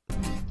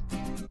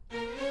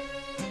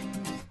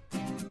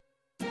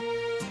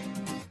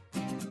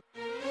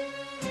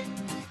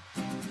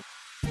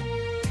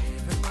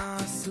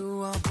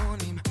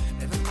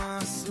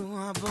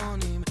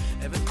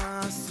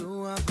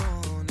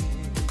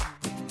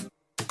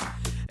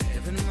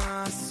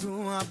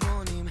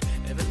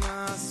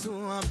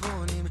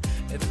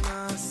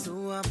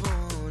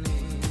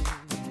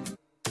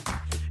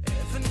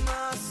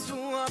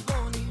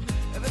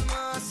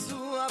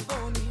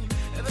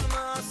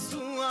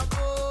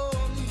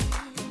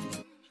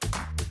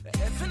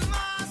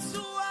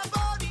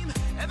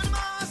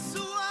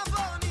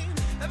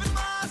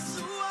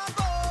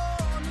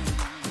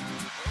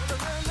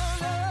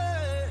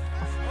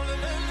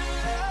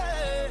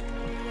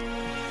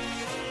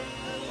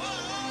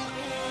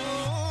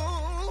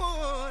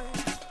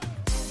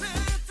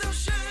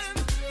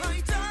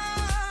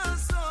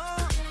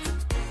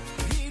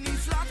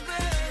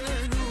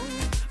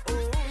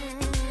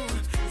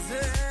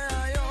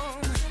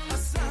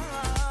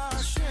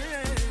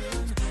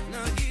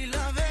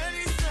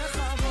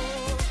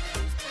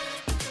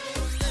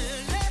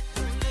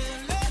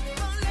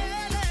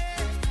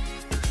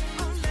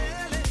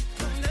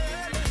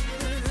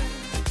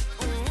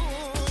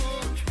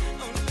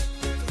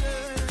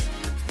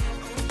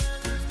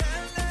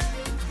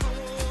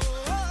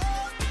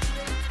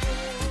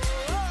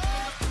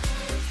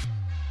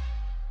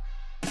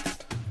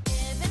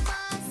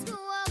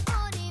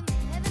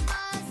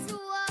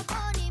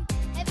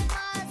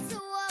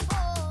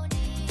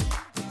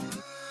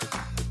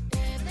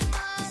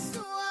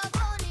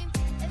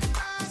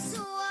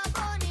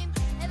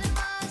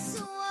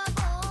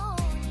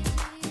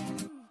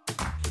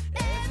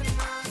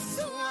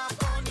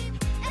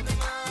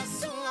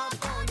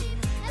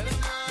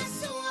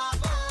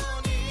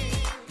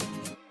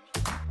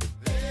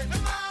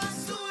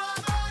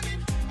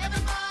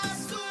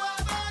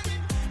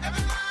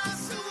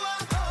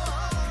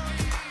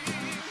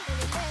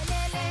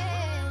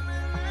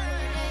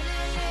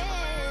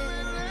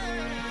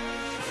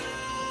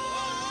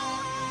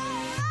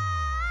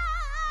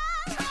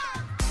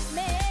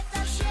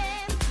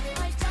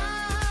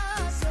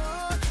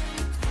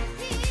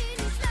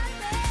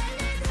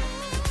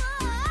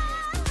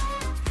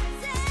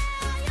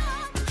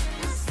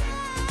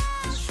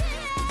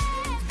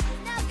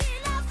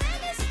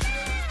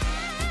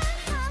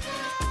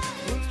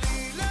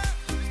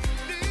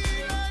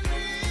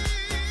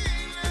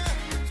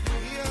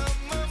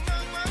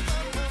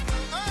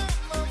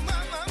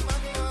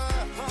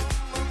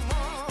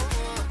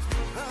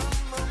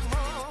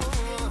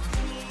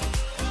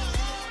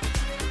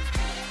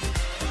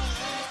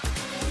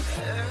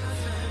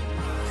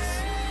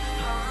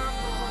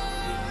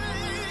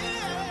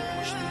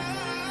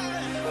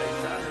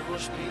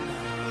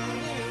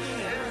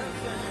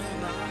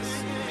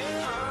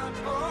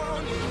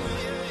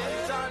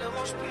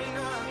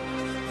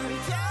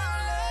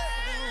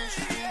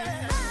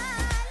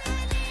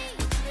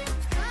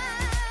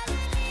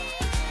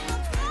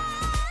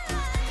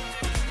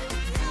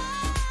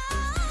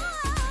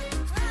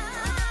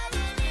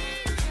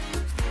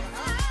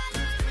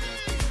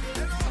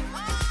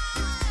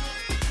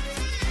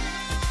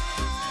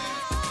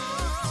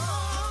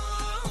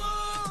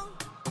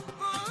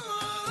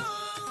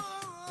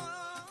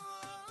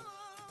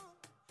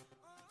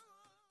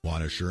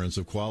 Want assurance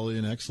of quality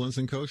and excellence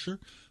in kosher?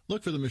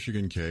 Look for the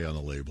Michigan K on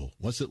the label.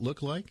 What's it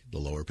look like? The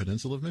Lower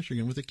Peninsula of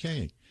Michigan with a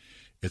K.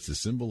 It's the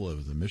symbol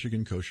of the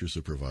Michigan Kosher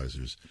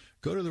Supervisors.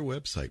 Go to their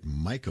website,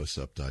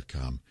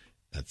 mycosup.com.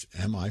 That's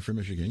M-I for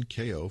Michigan,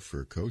 K-O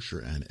for kosher,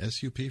 and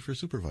S-U-P for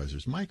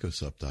supervisors,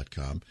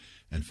 mycosup.com,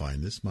 and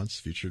find this month's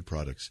featured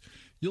products.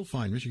 You'll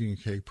find Michigan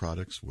K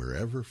products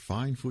wherever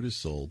fine food is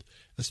sold,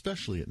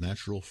 especially at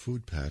Natural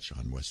Food Patch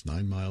on West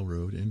 9 Mile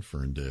Road in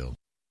Ferndale.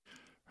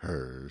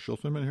 Herschel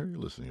Finman here. You're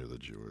listening to the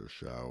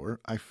Jewish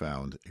Hour. I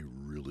found a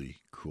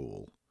really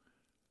cool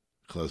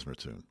klezmer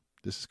tune.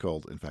 This is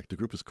called, in fact, the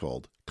group is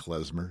called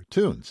Klezmer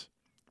Tunes.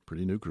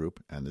 Pretty new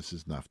group, and this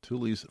is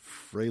Naftuli's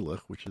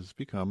Freilich, which has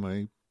become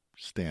a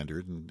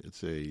standard, and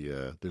it's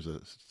there's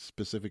a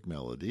specific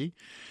melody,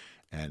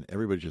 and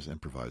everybody just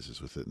improvises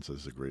with it, and so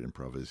it's a great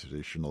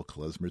improvisational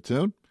klezmer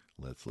tune.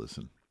 Let's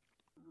listen.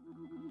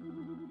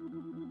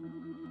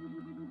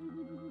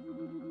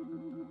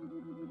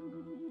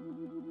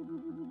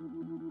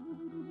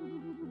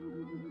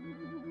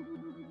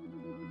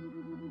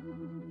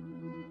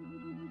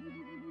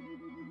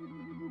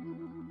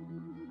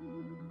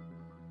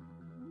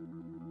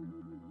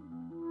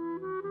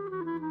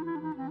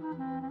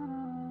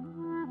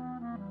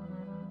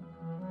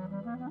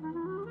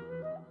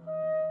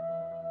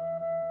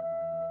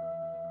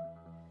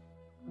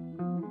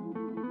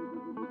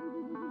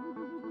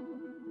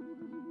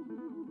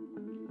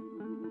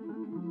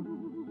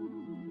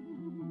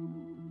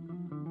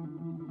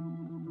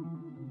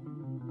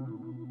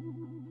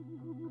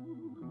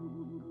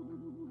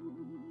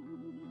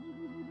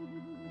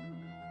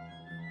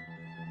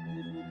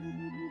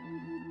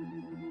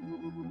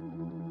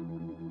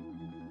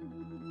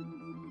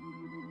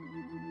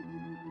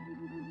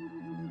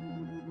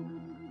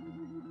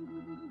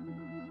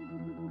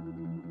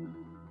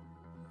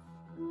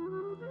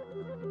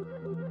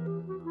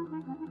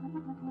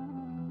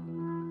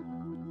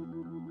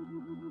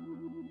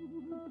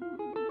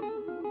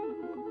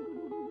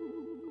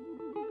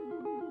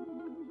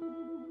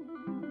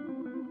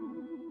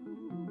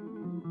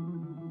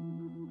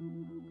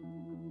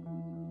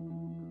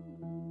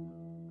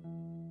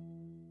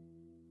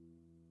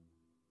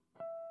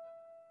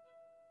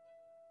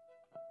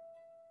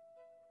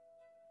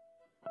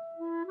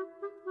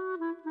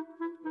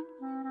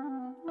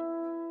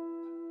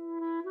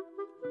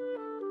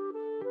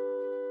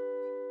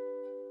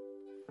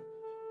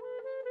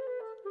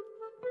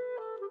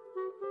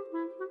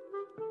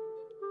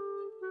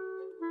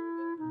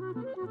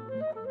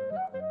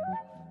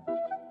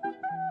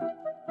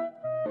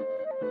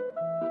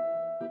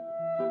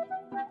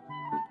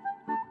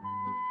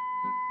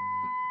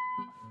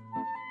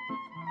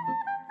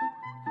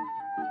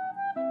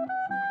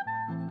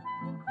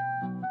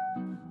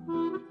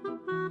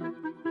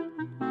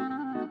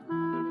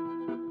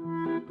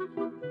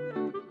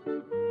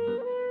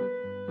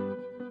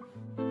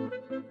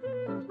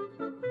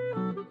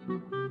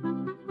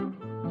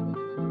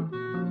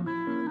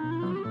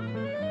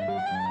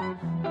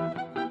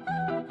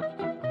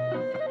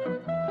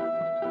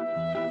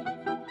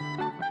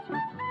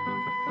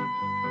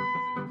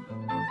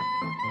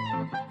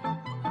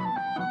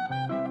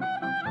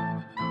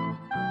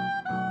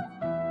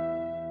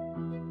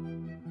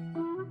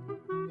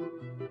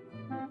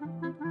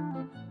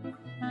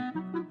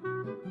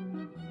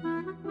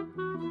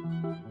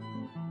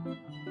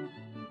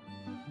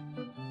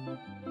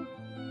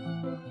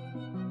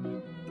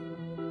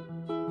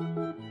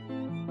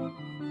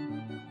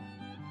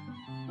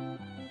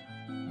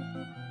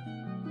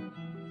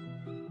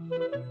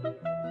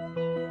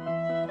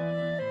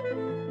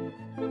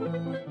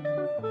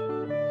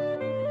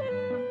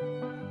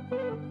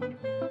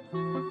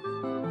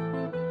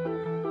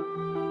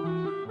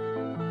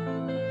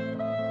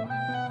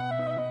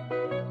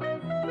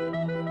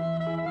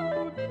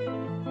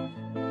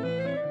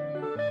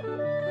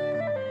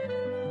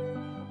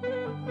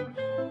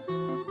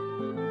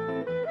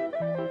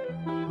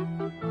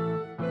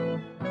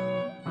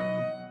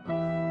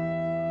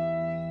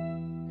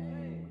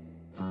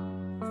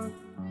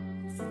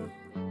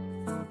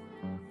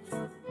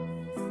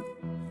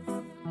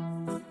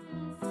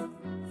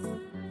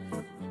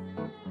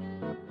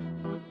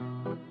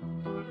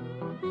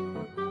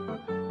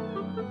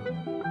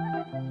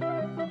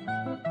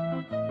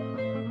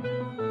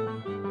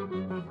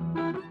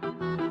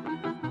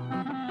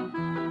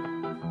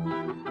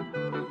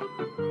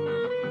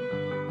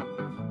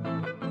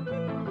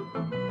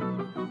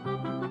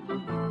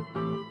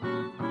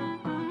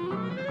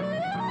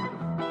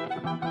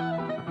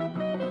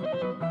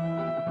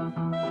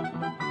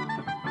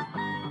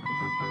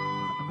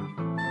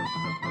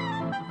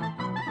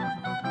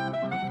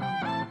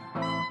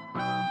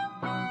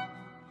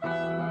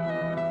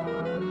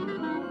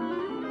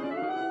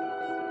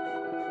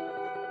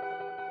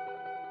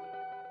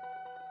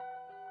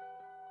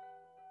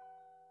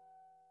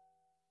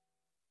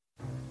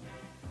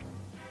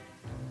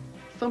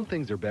 Some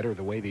things are better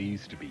the way they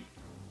used to be,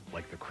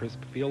 like the crisp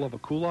feel of a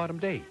cool autumn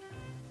day,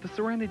 the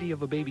serenity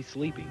of a baby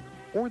sleeping,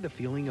 or the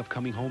feeling of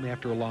coming home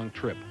after a long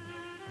trip.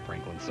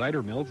 Franklin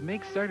Cider Mills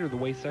makes cider the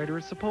way cider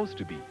is supposed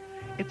to be.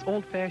 Its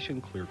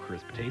old-fashioned, clear,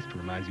 crisp taste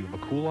reminds you of a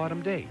cool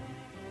autumn day.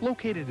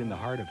 Located in the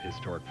heart of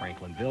historic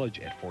Franklin Village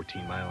at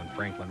 14 Mile and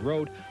Franklin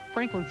Road,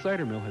 Franklin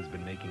Cider Mill has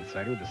been making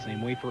cider the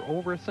same way for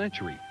over a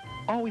century,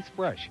 always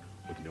fresh,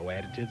 with no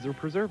additives or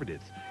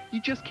preservatives.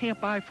 You just can't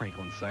buy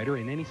Franklin cider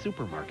in any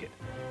supermarket.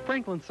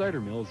 Franklin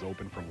Cider Mill is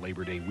open from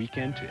Labor Day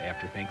weekend to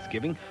after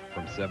Thanksgiving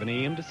from 7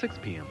 a.m. to 6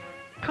 p.m.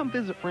 Come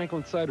visit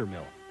Franklin Cider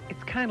Mill.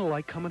 It's kind of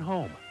like coming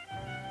home.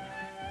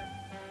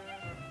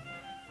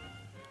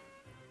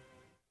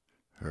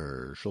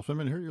 Herschel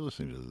Finman here. You're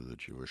listening to The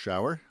Jewish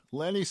Hour.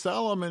 Lenny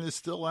Solomon is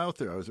still out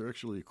there. I was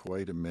actually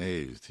quite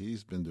amazed.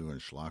 He's been doing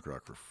schlock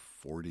rock for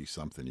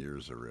 40-something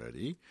years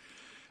already.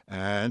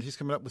 And he's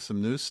coming up with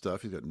some new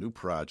stuff. He's got new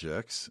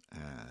projects.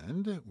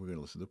 And we're going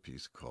to listen to a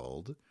piece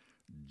called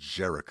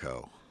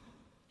Jericho.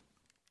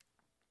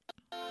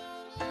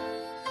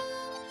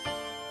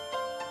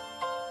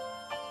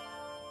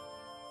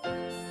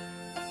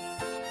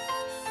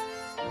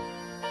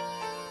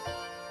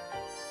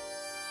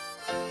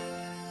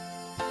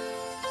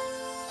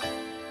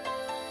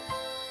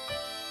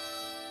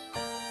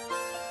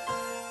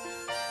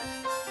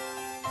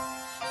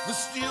 The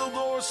steel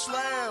door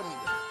slammed,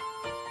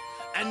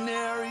 and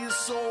nary a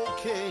soul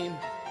came.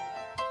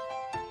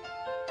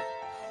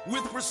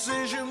 With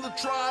precision, the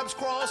tribes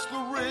crossed the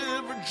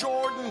river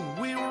Jordan.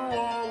 We were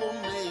all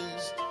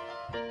amazed.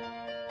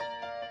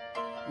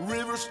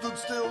 River stood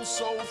still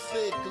so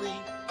thickly.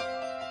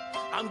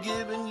 I'm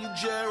giving you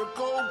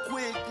Jericho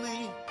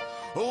quickly.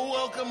 Oh,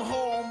 welcome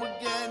home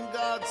again.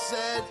 God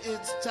said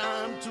it's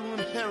time to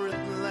inherit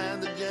the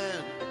land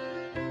again.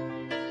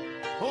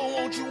 Oh,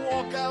 won't you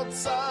walk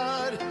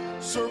outside,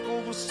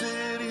 circle the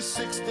city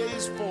 6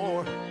 days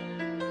for.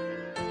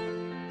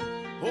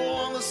 Oh,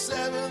 on the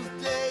seventh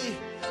day,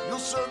 you'll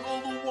circle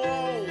the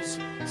walls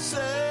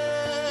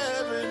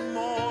 7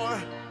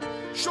 more.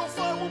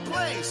 Shofar will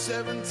play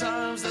 7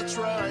 times, that's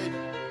right.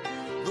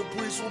 The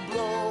priest will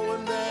blow,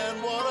 and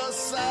then what a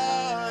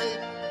sight.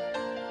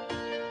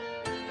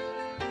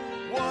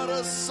 What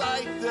a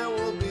sight there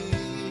will be.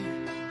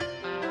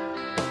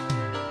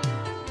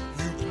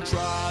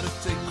 Try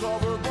to take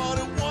cover, but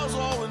it was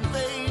all in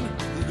vain.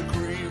 The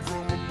decree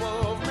from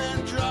above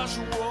meant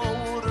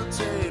Joshua would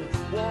attain.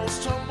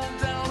 Walls tumbled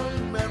down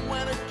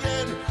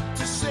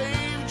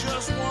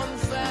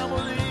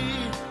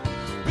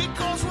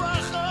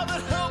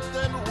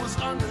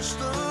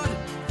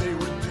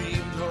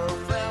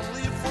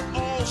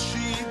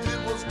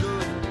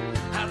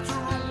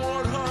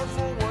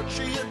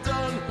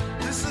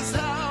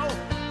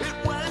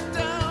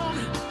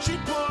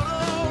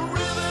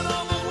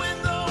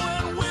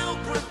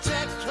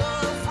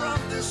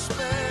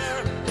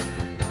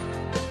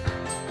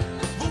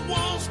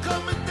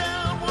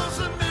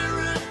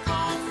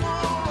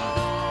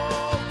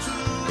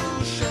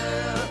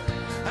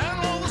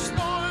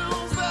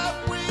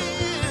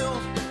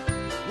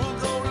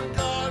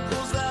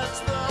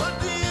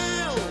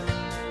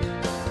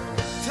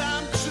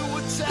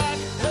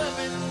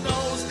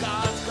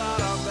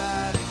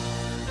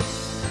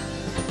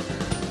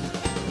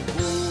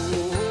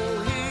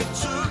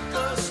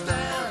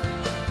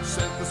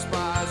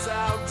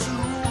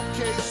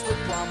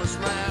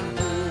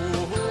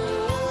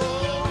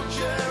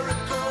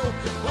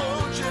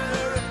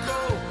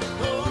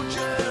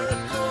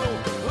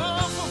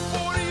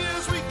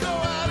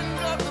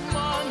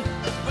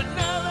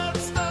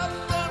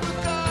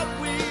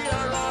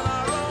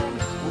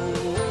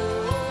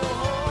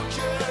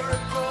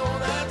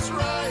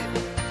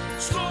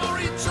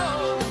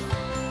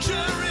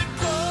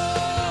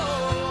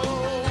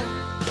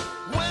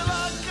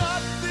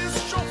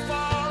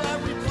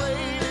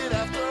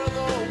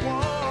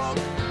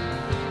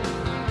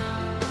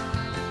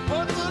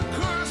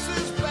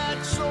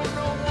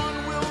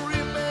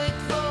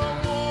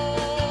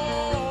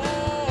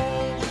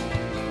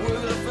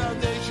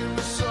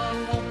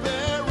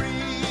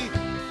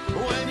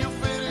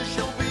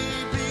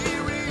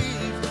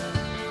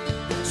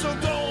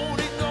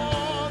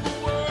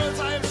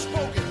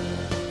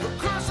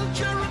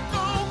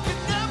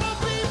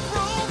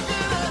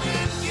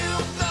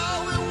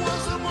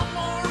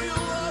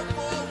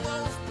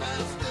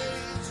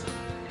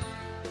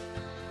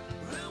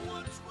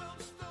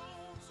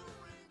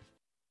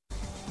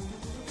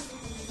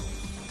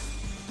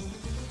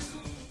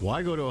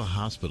Why go to a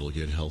hospital to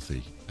get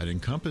healthy? At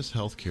Encompass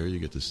Healthcare, you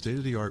get the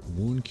state-of-the-art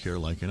wound care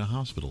like in a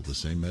hospital. The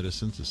same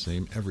medicines, the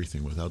same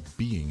everything without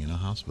being in a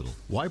hospital.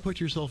 Why put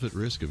yourself at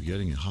risk of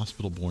getting a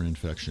hospital-borne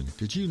infection?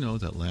 Did you know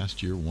that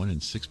last year 1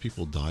 in 6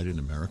 people died in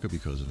America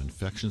because of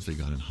infections they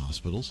got in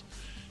hospitals?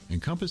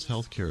 Encompass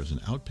Healthcare is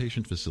an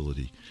outpatient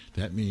facility.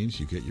 That means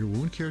you get your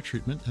wound care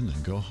treatment and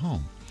then go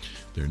home.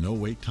 There are no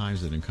wait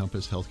times at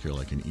Encompass Healthcare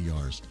like in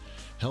ERs.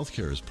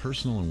 Healthcare is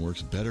personal and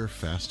works better,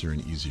 faster,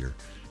 and easier.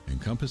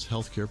 Encompass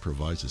Healthcare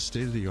provides a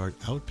state-of-the-art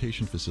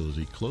outpatient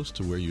facility close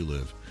to where you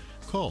live.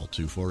 Call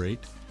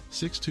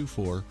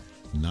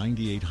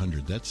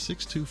 248-624-9800. That's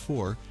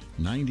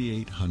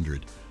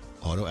 624-9800.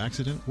 Auto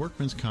accident,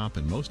 workman's comp,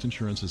 and most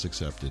insurance is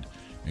accepted.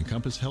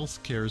 Encompass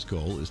Healthcare's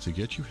goal is to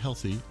get you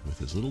healthy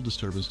with as little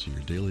disturbance to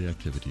your daily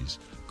activities.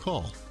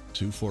 Call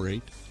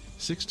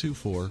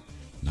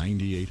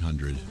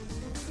 248-624-9800.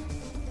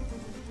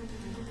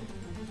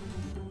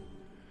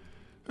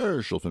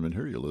 Herschel Finman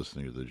here. You're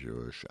listening to the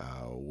Jewish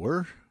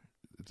Hour.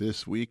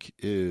 This week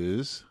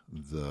is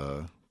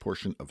the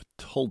portion of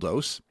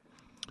Toldos.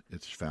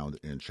 It's found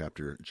in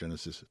chapter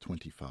Genesis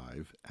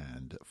 25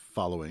 and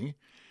following,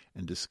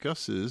 and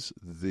discusses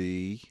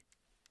the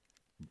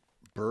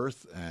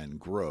birth and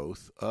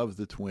growth of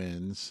the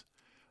twins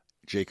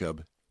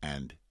Jacob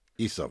and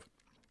Esau.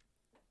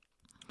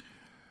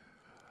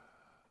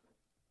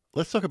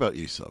 Let's talk about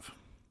Esau.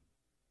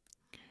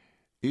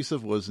 Esau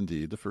was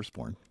indeed the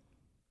firstborn,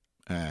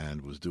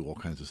 and was due all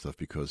kinds of stuff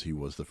because he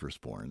was the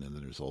firstborn. And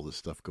then there's all this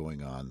stuff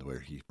going on where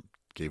he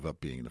gave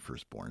up being the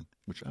firstborn,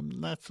 which I'm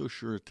not so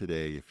sure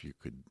today if you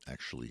could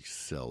actually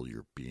sell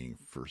your being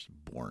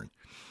firstborn.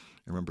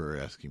 I remember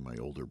asking my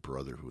older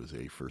brother, who was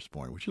a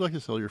firstborn, would you like to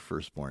sell your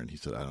firstborn? He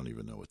said, I don't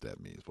even know what that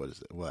means. What is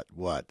that?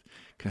 What?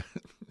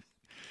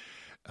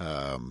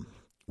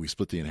 We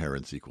split the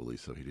inheritance equally,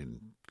 so he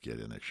didn't get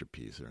an extra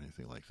piece or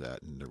anything like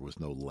that. And there was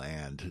no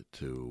land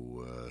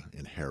to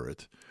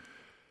inherit.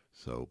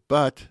 So,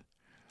 but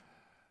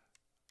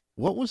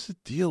what was the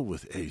deal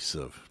with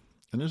Esau?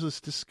 And there's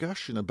this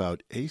discussion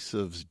about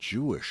Esau's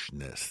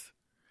Jewishness.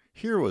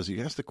 Here was,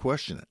 he asked the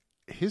question,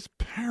 his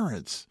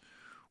parents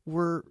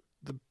were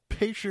the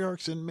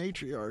patriarchs and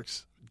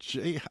matriarchs,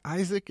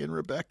 Isaac and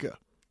Rebekah.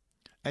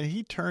 And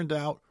he turned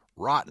out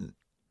rotten,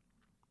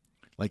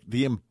 like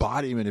the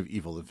embodiment of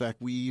evil. In fact,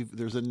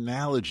 there's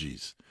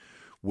analogies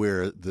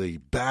where the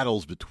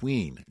battles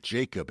between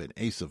Jacob and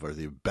Esau are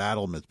the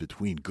battlements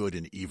between good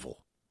and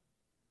evil.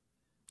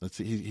 Let's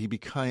see, he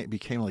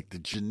became like the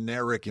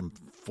generic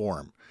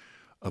form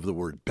of the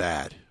word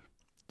bad.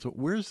 So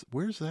where's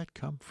that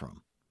come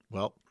from?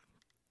 Well,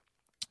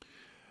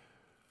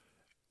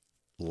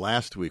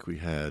 last week we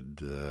had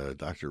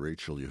Dr.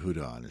 Rachel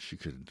Yehuda on, and she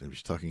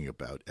was talking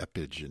about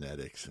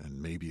epigenetics,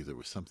 and maybe there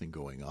was something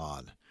going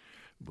on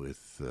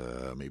with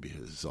maybe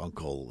his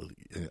uncle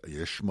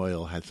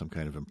Ishmael had some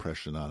kind of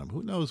impression on him.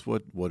 Who knows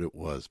what it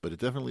was, but it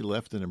definitely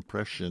left an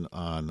impression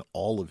on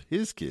all of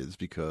his kids,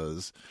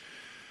 because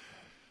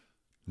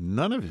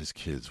none of his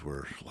kids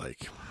were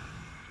like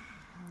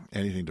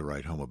anything to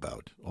write home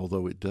about.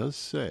 Although it does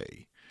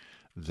say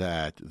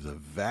that the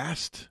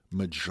vast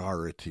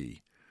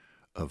majority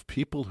of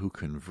people who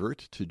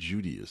convert to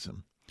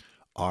Judaism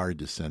are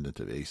descendant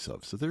of Esau.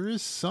 So there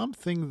is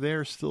something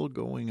there still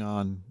going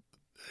on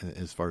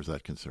as far as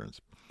that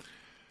concerns.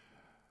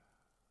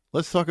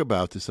 Let's talk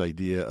about this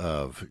idea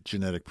of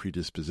genetic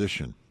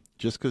predisposition.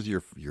 Just because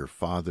your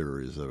father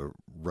is a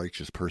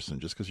righteous person,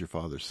 just because your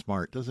father's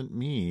smart, doesn't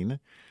mean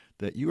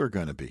that you are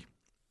going to be.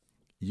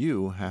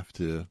 You have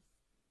to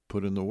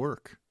put in the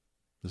work.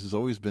 This has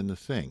always been the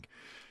thing.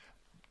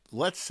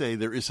 Let's say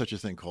there is such a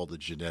thing called a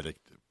genetic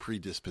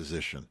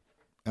predisposition.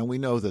 And we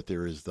know that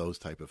there is those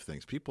type of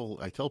things.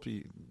 I tell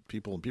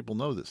people, and people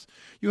know this,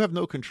 you have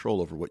no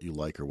control over what you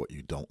like or what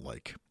you don't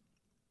like.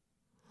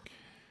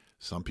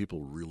 Some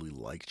people really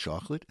like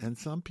chocolate, and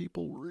some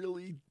people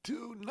really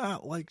do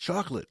not like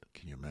chocolate.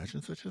 Can you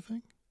imagine such a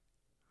thing?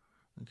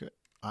 Okay.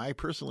 I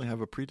personally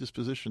have a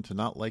predisposition to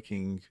not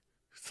liking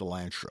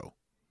cilantro.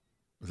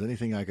 Was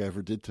anything like I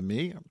ever did to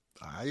me?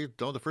 I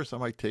don't. The first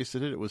time I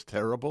tasted it, it was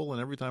terrible,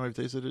 and every time I've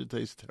tasted it, it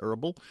tastes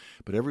terrible.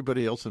 But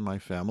everybody else in my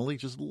family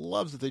just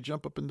loves it. They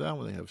jump up and down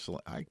when they have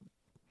cilantro.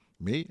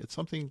 It's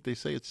something, they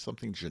say it's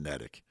something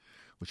genetic,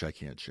 which I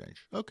can't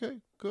change. Okay,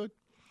 good.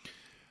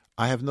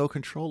 I have no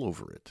control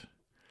over it.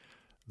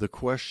 The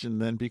question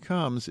then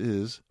becomes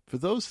is, for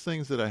those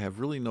things that I have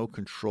really no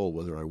control,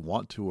 whether I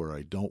want to or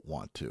I don't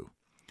want to,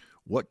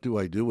 what do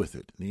I do with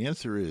it? And the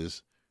answer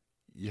is,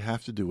 you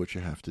have to do what you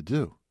have to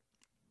do.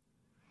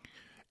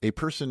 A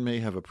person may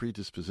have a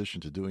predisposition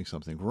to doing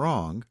something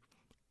wrong,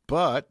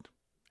 but,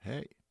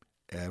 hey,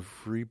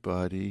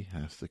 everybody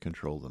has to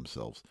control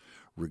themselves,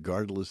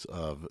 regardless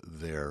of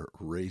their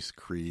race,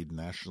 creed,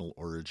 national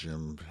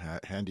origin,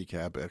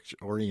 handicap,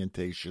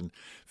 orientation,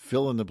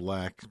 fill in the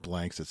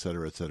blanks,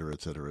 etc., etc.,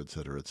 etc.,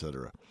 etc.,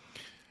 etc.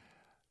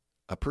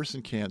 A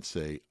person can't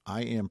say,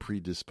 I am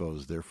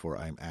predisposed, therefore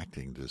I'm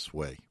acting this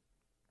way.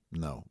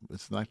 No,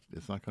 it's not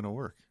going to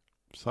work.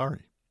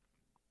 Sorry.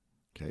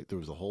 Okay, there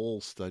was a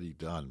whole study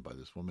done by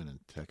this woman in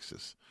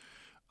Texas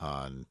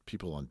on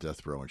people on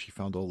death row, and she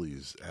found all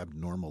these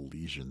abnormal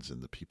lesions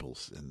in the people,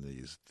 in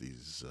these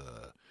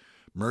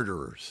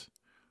murderers.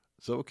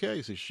 So,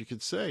 okay, so she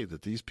could say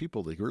that these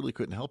people, they really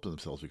couldn't help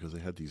themselves because they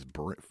had these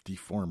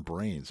deformed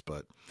brains.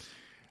 But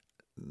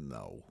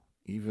no,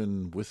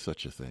 even with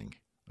such a thing,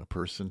 a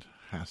person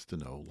has to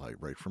know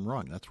right from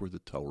wrong. That's where the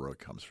Torah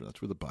comes from.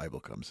 That's where the Bible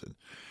comes in.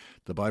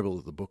 The Bible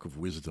is the book of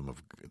wisdom.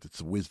 It's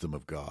the wisdom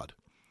of God.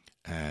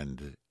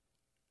 And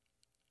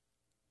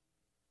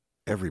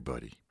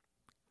everybody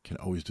can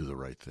always do the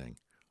right thing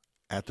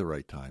at the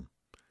right time,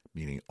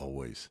 meaning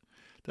always.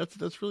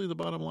 That's really the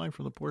bottom line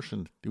from the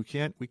portion.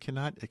 We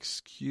cannot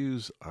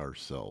excuse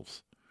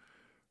ourselves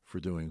for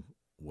doing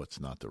what's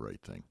not the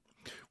right thing.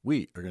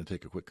 We are going to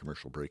take a quick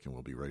commercial break, and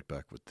we'll be right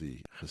back with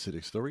the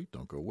Hasidic story.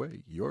 Don't go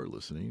away. You're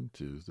listening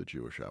to the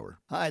Jewish Hour.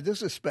 Hi,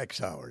 this is Specs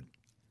Howard.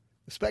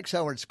 The Specs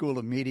Howard School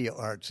of Media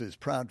Arts is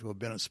proud to have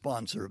been a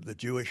sponsor of the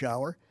Jewish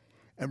Hour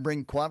and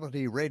bring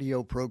quality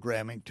radio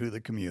programming to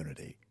the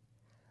community.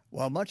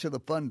 While much of the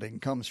funding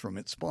comes from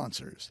its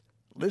sponsors,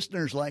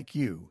 listeners like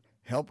you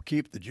help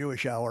keep the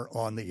Jewish Hour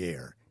on the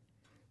air.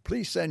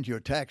 Please send your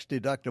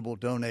tax-deductible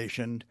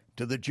donation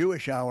to the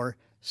Jewish Hour,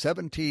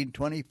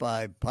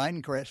 1725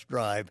 Pinecrest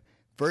Drive,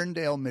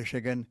 Ferndale,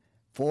 Michigan,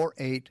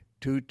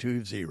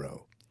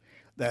 48220.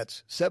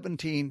 That's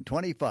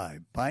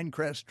 1725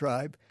 Pinecrest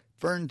Drive,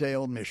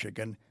 Ferndale,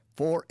 Michigan,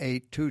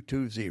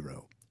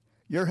 48220.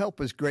 Your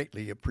help is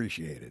greatly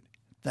appreciated.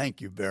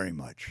 Thank you very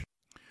much.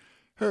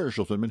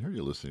 Herschel Finman here.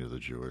 You're listening to the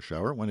Jewish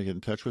Hour. Want to get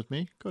in touch with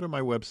me? Go to my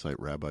website,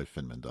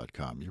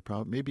 rabbifinman.com. You're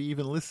probably maybe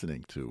even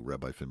listening to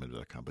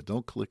rabbifinman.com, but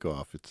don't click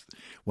off. It's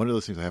one of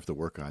those things I have to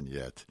work on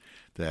yet,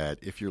 that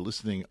if you're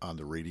listening on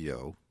the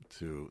radio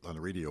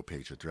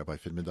page at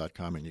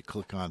rabbifinman.com and you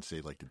click on,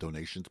 say, like the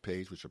donations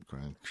page, which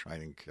I'm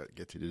trying to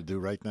get you to do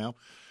right now,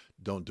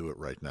 don't do it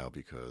right now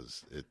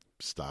because it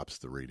stops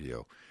the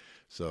radio.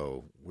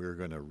 So we're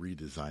going to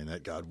redesign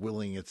that. God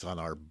willing, it's on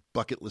our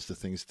bucket list of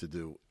things to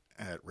do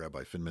at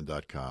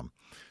rabbifinman.com.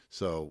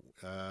 So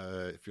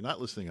if you're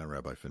not listening on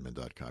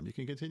rabbifinman.com, you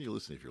can continue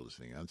listening if you're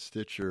listening on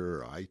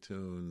Stitcher,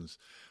 iTunes,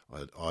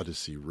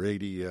 Odyssey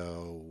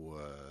Radio,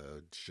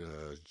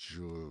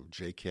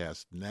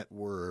 JCast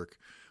Network,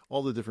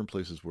 all the different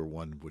places where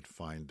one would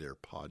find their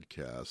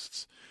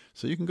podcasts.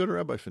 So you can go to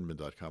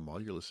rabbifinman.com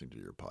while you're listening to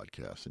your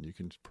podcast, and you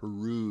can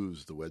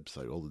peruse the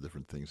website, all the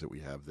different things that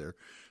we have there.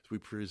 So we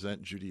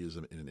present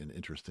Judaism in an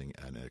interesting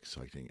and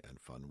exciting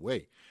and fun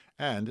way.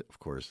 And, of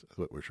course,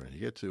 what we're trying to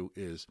get to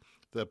is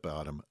the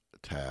bottom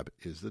tab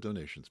is the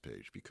donations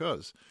page,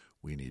 because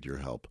we need your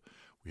help.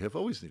 We have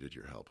always needed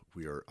your help.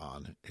 We are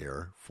on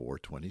air for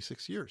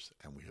 26 years,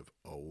 and we have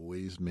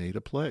always made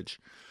a pledge.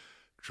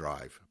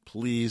 Drive.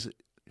 Please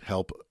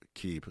help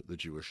keep the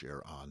Jewish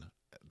Air on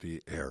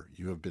the air.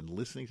 You have been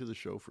listening to the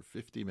show for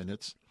 50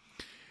 minutes,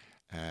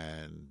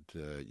 and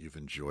you've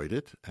enjoyed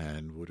it,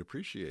 and would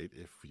appreciate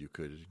if you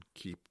could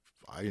keep.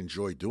 I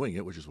enjoy doing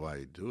it, which is why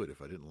I do it.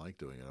 If I didn't like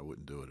doing it, I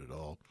wouldn't do it at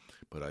all.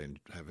 But I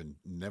haven't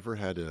never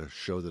had a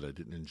show that I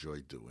didn't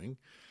enjoy doing,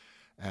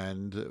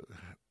 and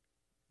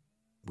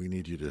we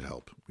need you to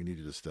help. We need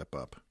you to step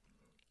up,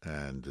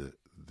 and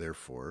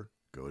therefore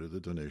go to the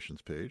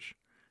donations page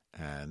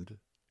and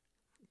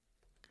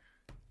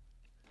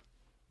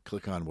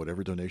click on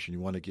whatever donation you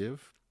want to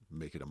give.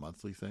 Make it a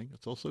monthly thing.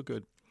 It's also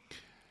good.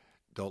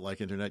 Don't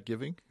like internet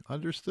giving?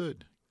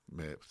 Understood.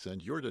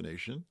 Send your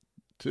donation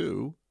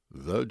to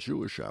The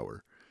Jewish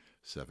Hour,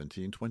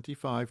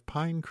 1725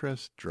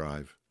 Pinecrest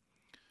Drive,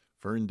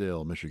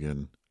 Ferndale,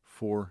 Michigan,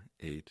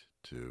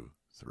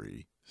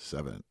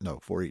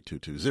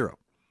 48220.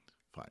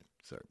 Fine.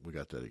 Sorry, we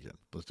got that again.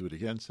 Let's do it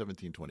again.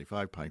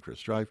 1725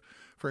 Pinecrest Drive,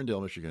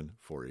 Ferndale, Michigan,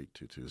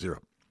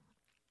 48220.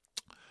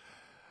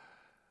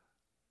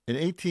 In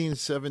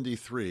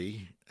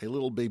 1873, a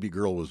little baby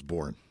girl was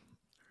born.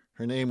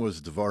 Her name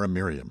was Devara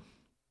Miriam,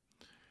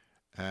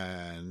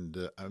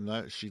 and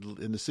she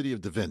in the city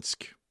of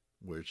Dvinsk,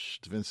 which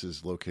Dvinsk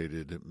is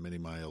located many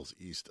miles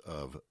east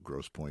of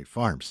Grosse Pointe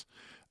Farms.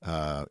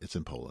 It's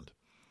in Poland.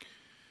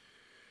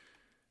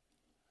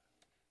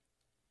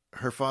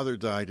 Her father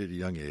died at a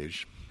young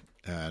age,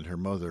 and her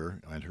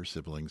mother and her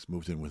siblings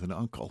moved in with an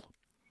uncle.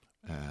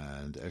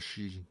 And as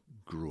she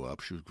grew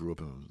up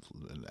in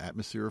an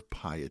atmosphere of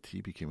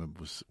piety,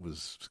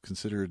 was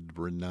considered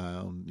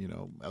renowned,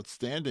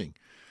 outstanding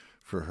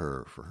for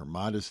her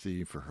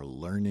modesty, for her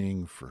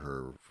learning,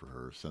 for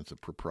her sense of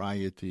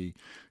propriety.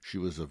 She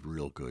was a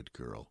real good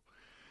girl.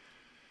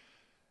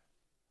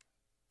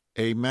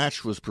 A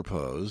match was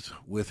proposed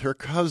with her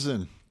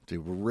cousin. They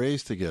were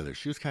raised together.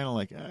 She was kind of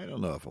like, I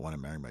don't know if I want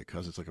to marry my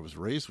cousin. It's like I was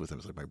raised with him.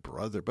 It's like my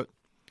brother, but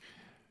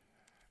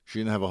she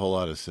didn't have a whole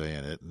lot of say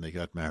in it, and they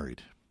got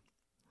married.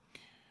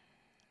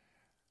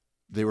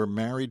 They were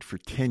married for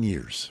 10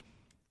 years.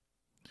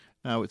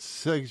 Now, it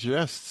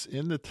suggests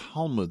in the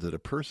Talmud that a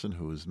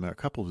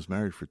couple who's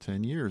married for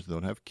 10 years,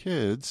 don't have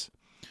kids,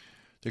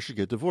 they should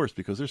get divorced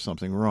because there's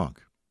something wrong.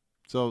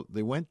 So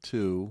they went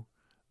to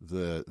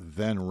the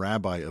then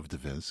rabbi of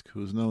Dvinsk,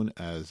 who was known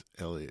as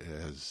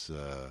his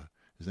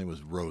name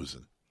was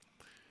Rosen.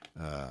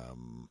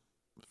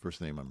 First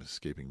name I'm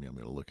escaping me. I'm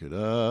going to look it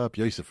up.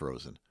 Yosef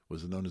Rosen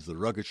was known as the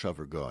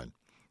Rogatchover Gaon,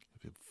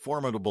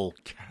 formidable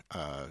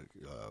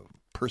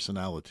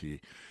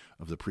personality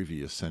of the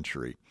previous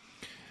century.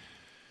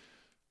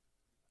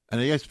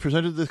 And he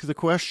presented the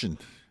question,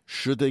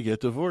 should they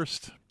get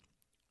divorced?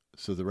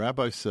 So the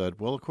rabbi said,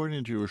 well, according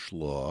to Jewish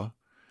law,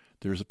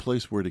 there's a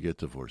place where to get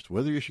divorced.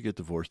 Whether you should get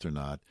divorced or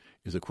not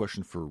is a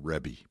question for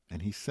Rebbe.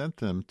 And he sent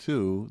them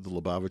to the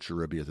Lubavitcher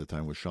Rebbe at the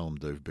time was Shalom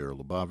Dov Ber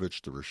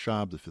Lubavitch, the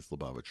Rashab, the fifth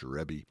Lubavitcher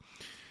Rebbe,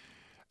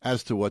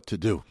 as to what to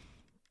do.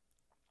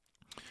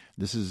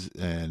 This is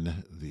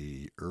in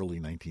the early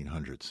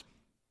 1900s.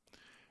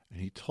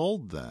 And he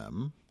told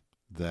them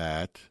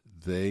that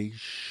they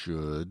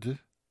should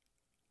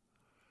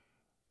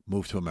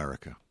move to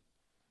America.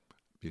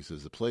 He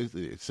says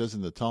it says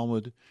in the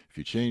Talmud, if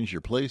you change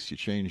your place, you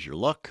change your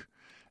luck,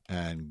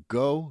 and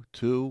go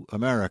to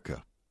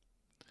America.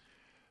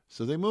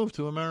 So they moved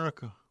to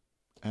America.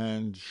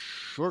 And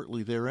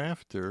shortly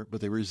thereafter,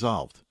 but they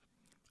resolved.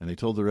 And they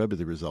told the Rebbe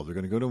they're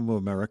going to go to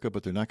America,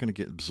 but they're not going to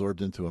get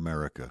absorbed into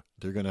America.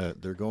 They're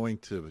going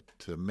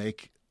to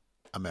make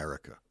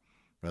America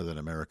rather than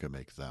America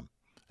make them.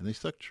 And they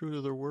stuck true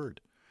to their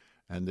word.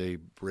 And they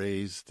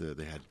raised,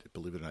 they had,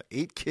 believe it or not,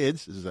 8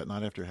 kids. This is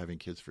not after having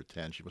kids for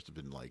 10. She must have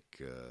been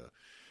like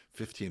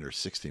 15 or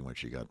 16 when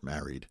she got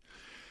married.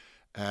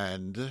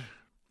 And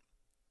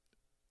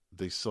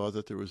they saw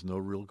that there was no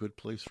real good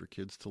place for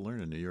kids to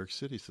learn in New York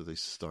City. So they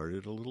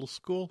started a little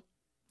school.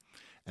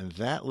 And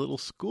that little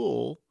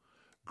school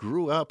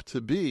grew up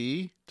to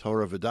be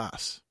Torah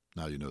Vodaas.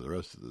 Now you know the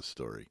rest of the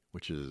story,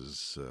 which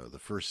is the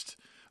first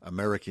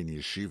American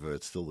yeshiva.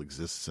 It still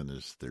exists, and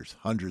there's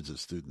hundreds of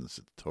students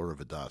at Torah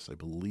Vodaas. I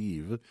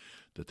believe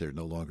that they're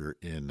no longer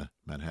in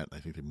Manhattan. I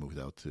think they moved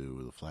out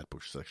to the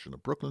Flatbush section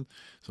of Brooklyn.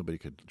 Somebody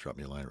could drop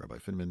me a line at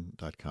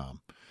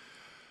rabbifinman.com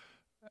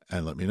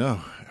and let me know.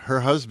 Her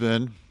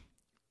husband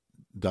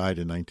died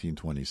in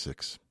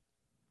 1926.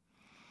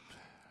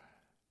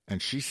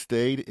 And she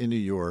stayed in New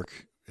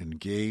York,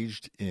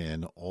 engaged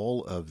in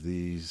all of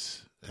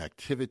these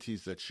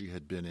activities that she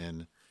had been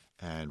in,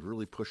 and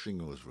really pushing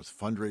was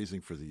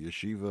fundraising for the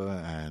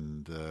yeshiva,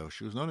 and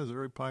she was known as a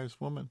very pious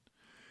woman.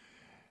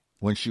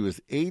 When she was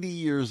 80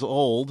 years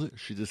old,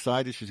 she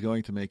decided she's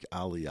going to make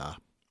Aliyah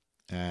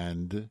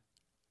and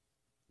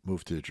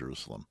move to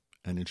Jerusalem.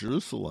 And in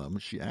Jerusalem,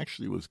 she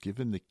actually was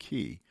given the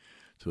key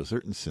to a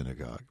certain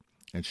synagogue.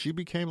 And she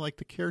became like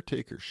the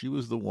caretaker. She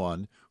was the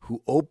one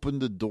who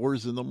opened the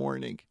doors in the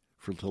morning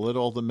to let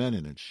all the men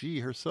in. And she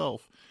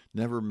herself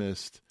never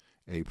missed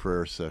a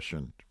prayer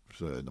session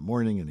in the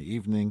morning and the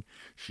evening.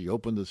 She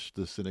opened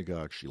the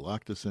synagogue. She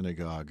locked the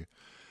synagogue.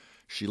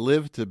 She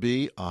lived to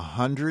be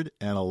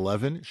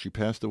 111. She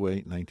passed away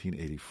in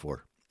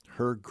 1984.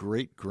 Her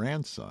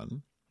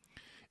great-grandson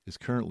is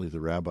currently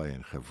the rabbi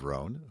in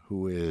Hebron,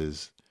 who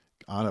is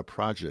on a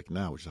project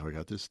now, which is how I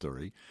got this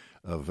story,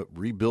 of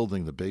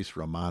rebuilding the Beis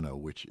Romano,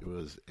 which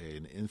was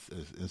an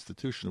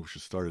institution which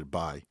was started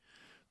by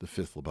the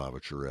fifth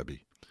Lubavitcher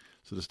Rebbe.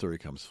 So the story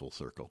comes full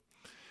circle.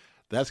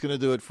 That's going to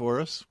do it for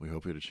us. We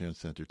hope you had a chance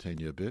to entertain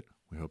you a bit.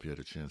 We hope you had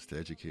a chance to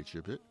educate you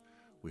a bit.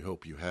 We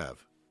hope you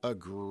have a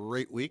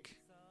great week.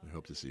 We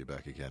hope to see you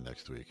back again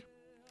next week.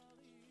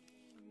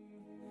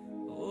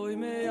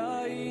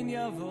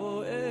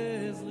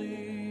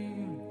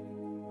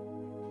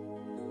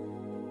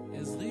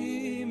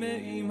 עזרי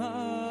מעם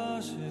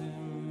השם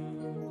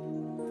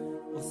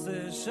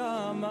עושה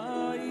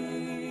שמיים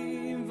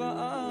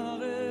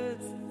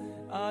וארץ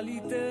אל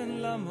יתן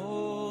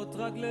למות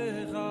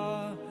רגליך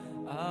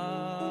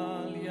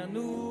אל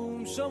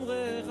ינום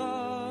שומרך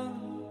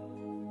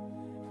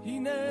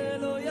הנה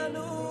לא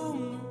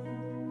ינום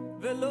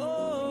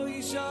ולא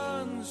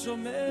ישן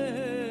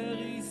שומר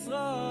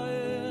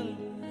ישראל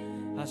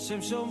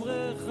השם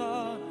שומרך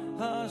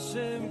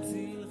השם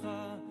צילך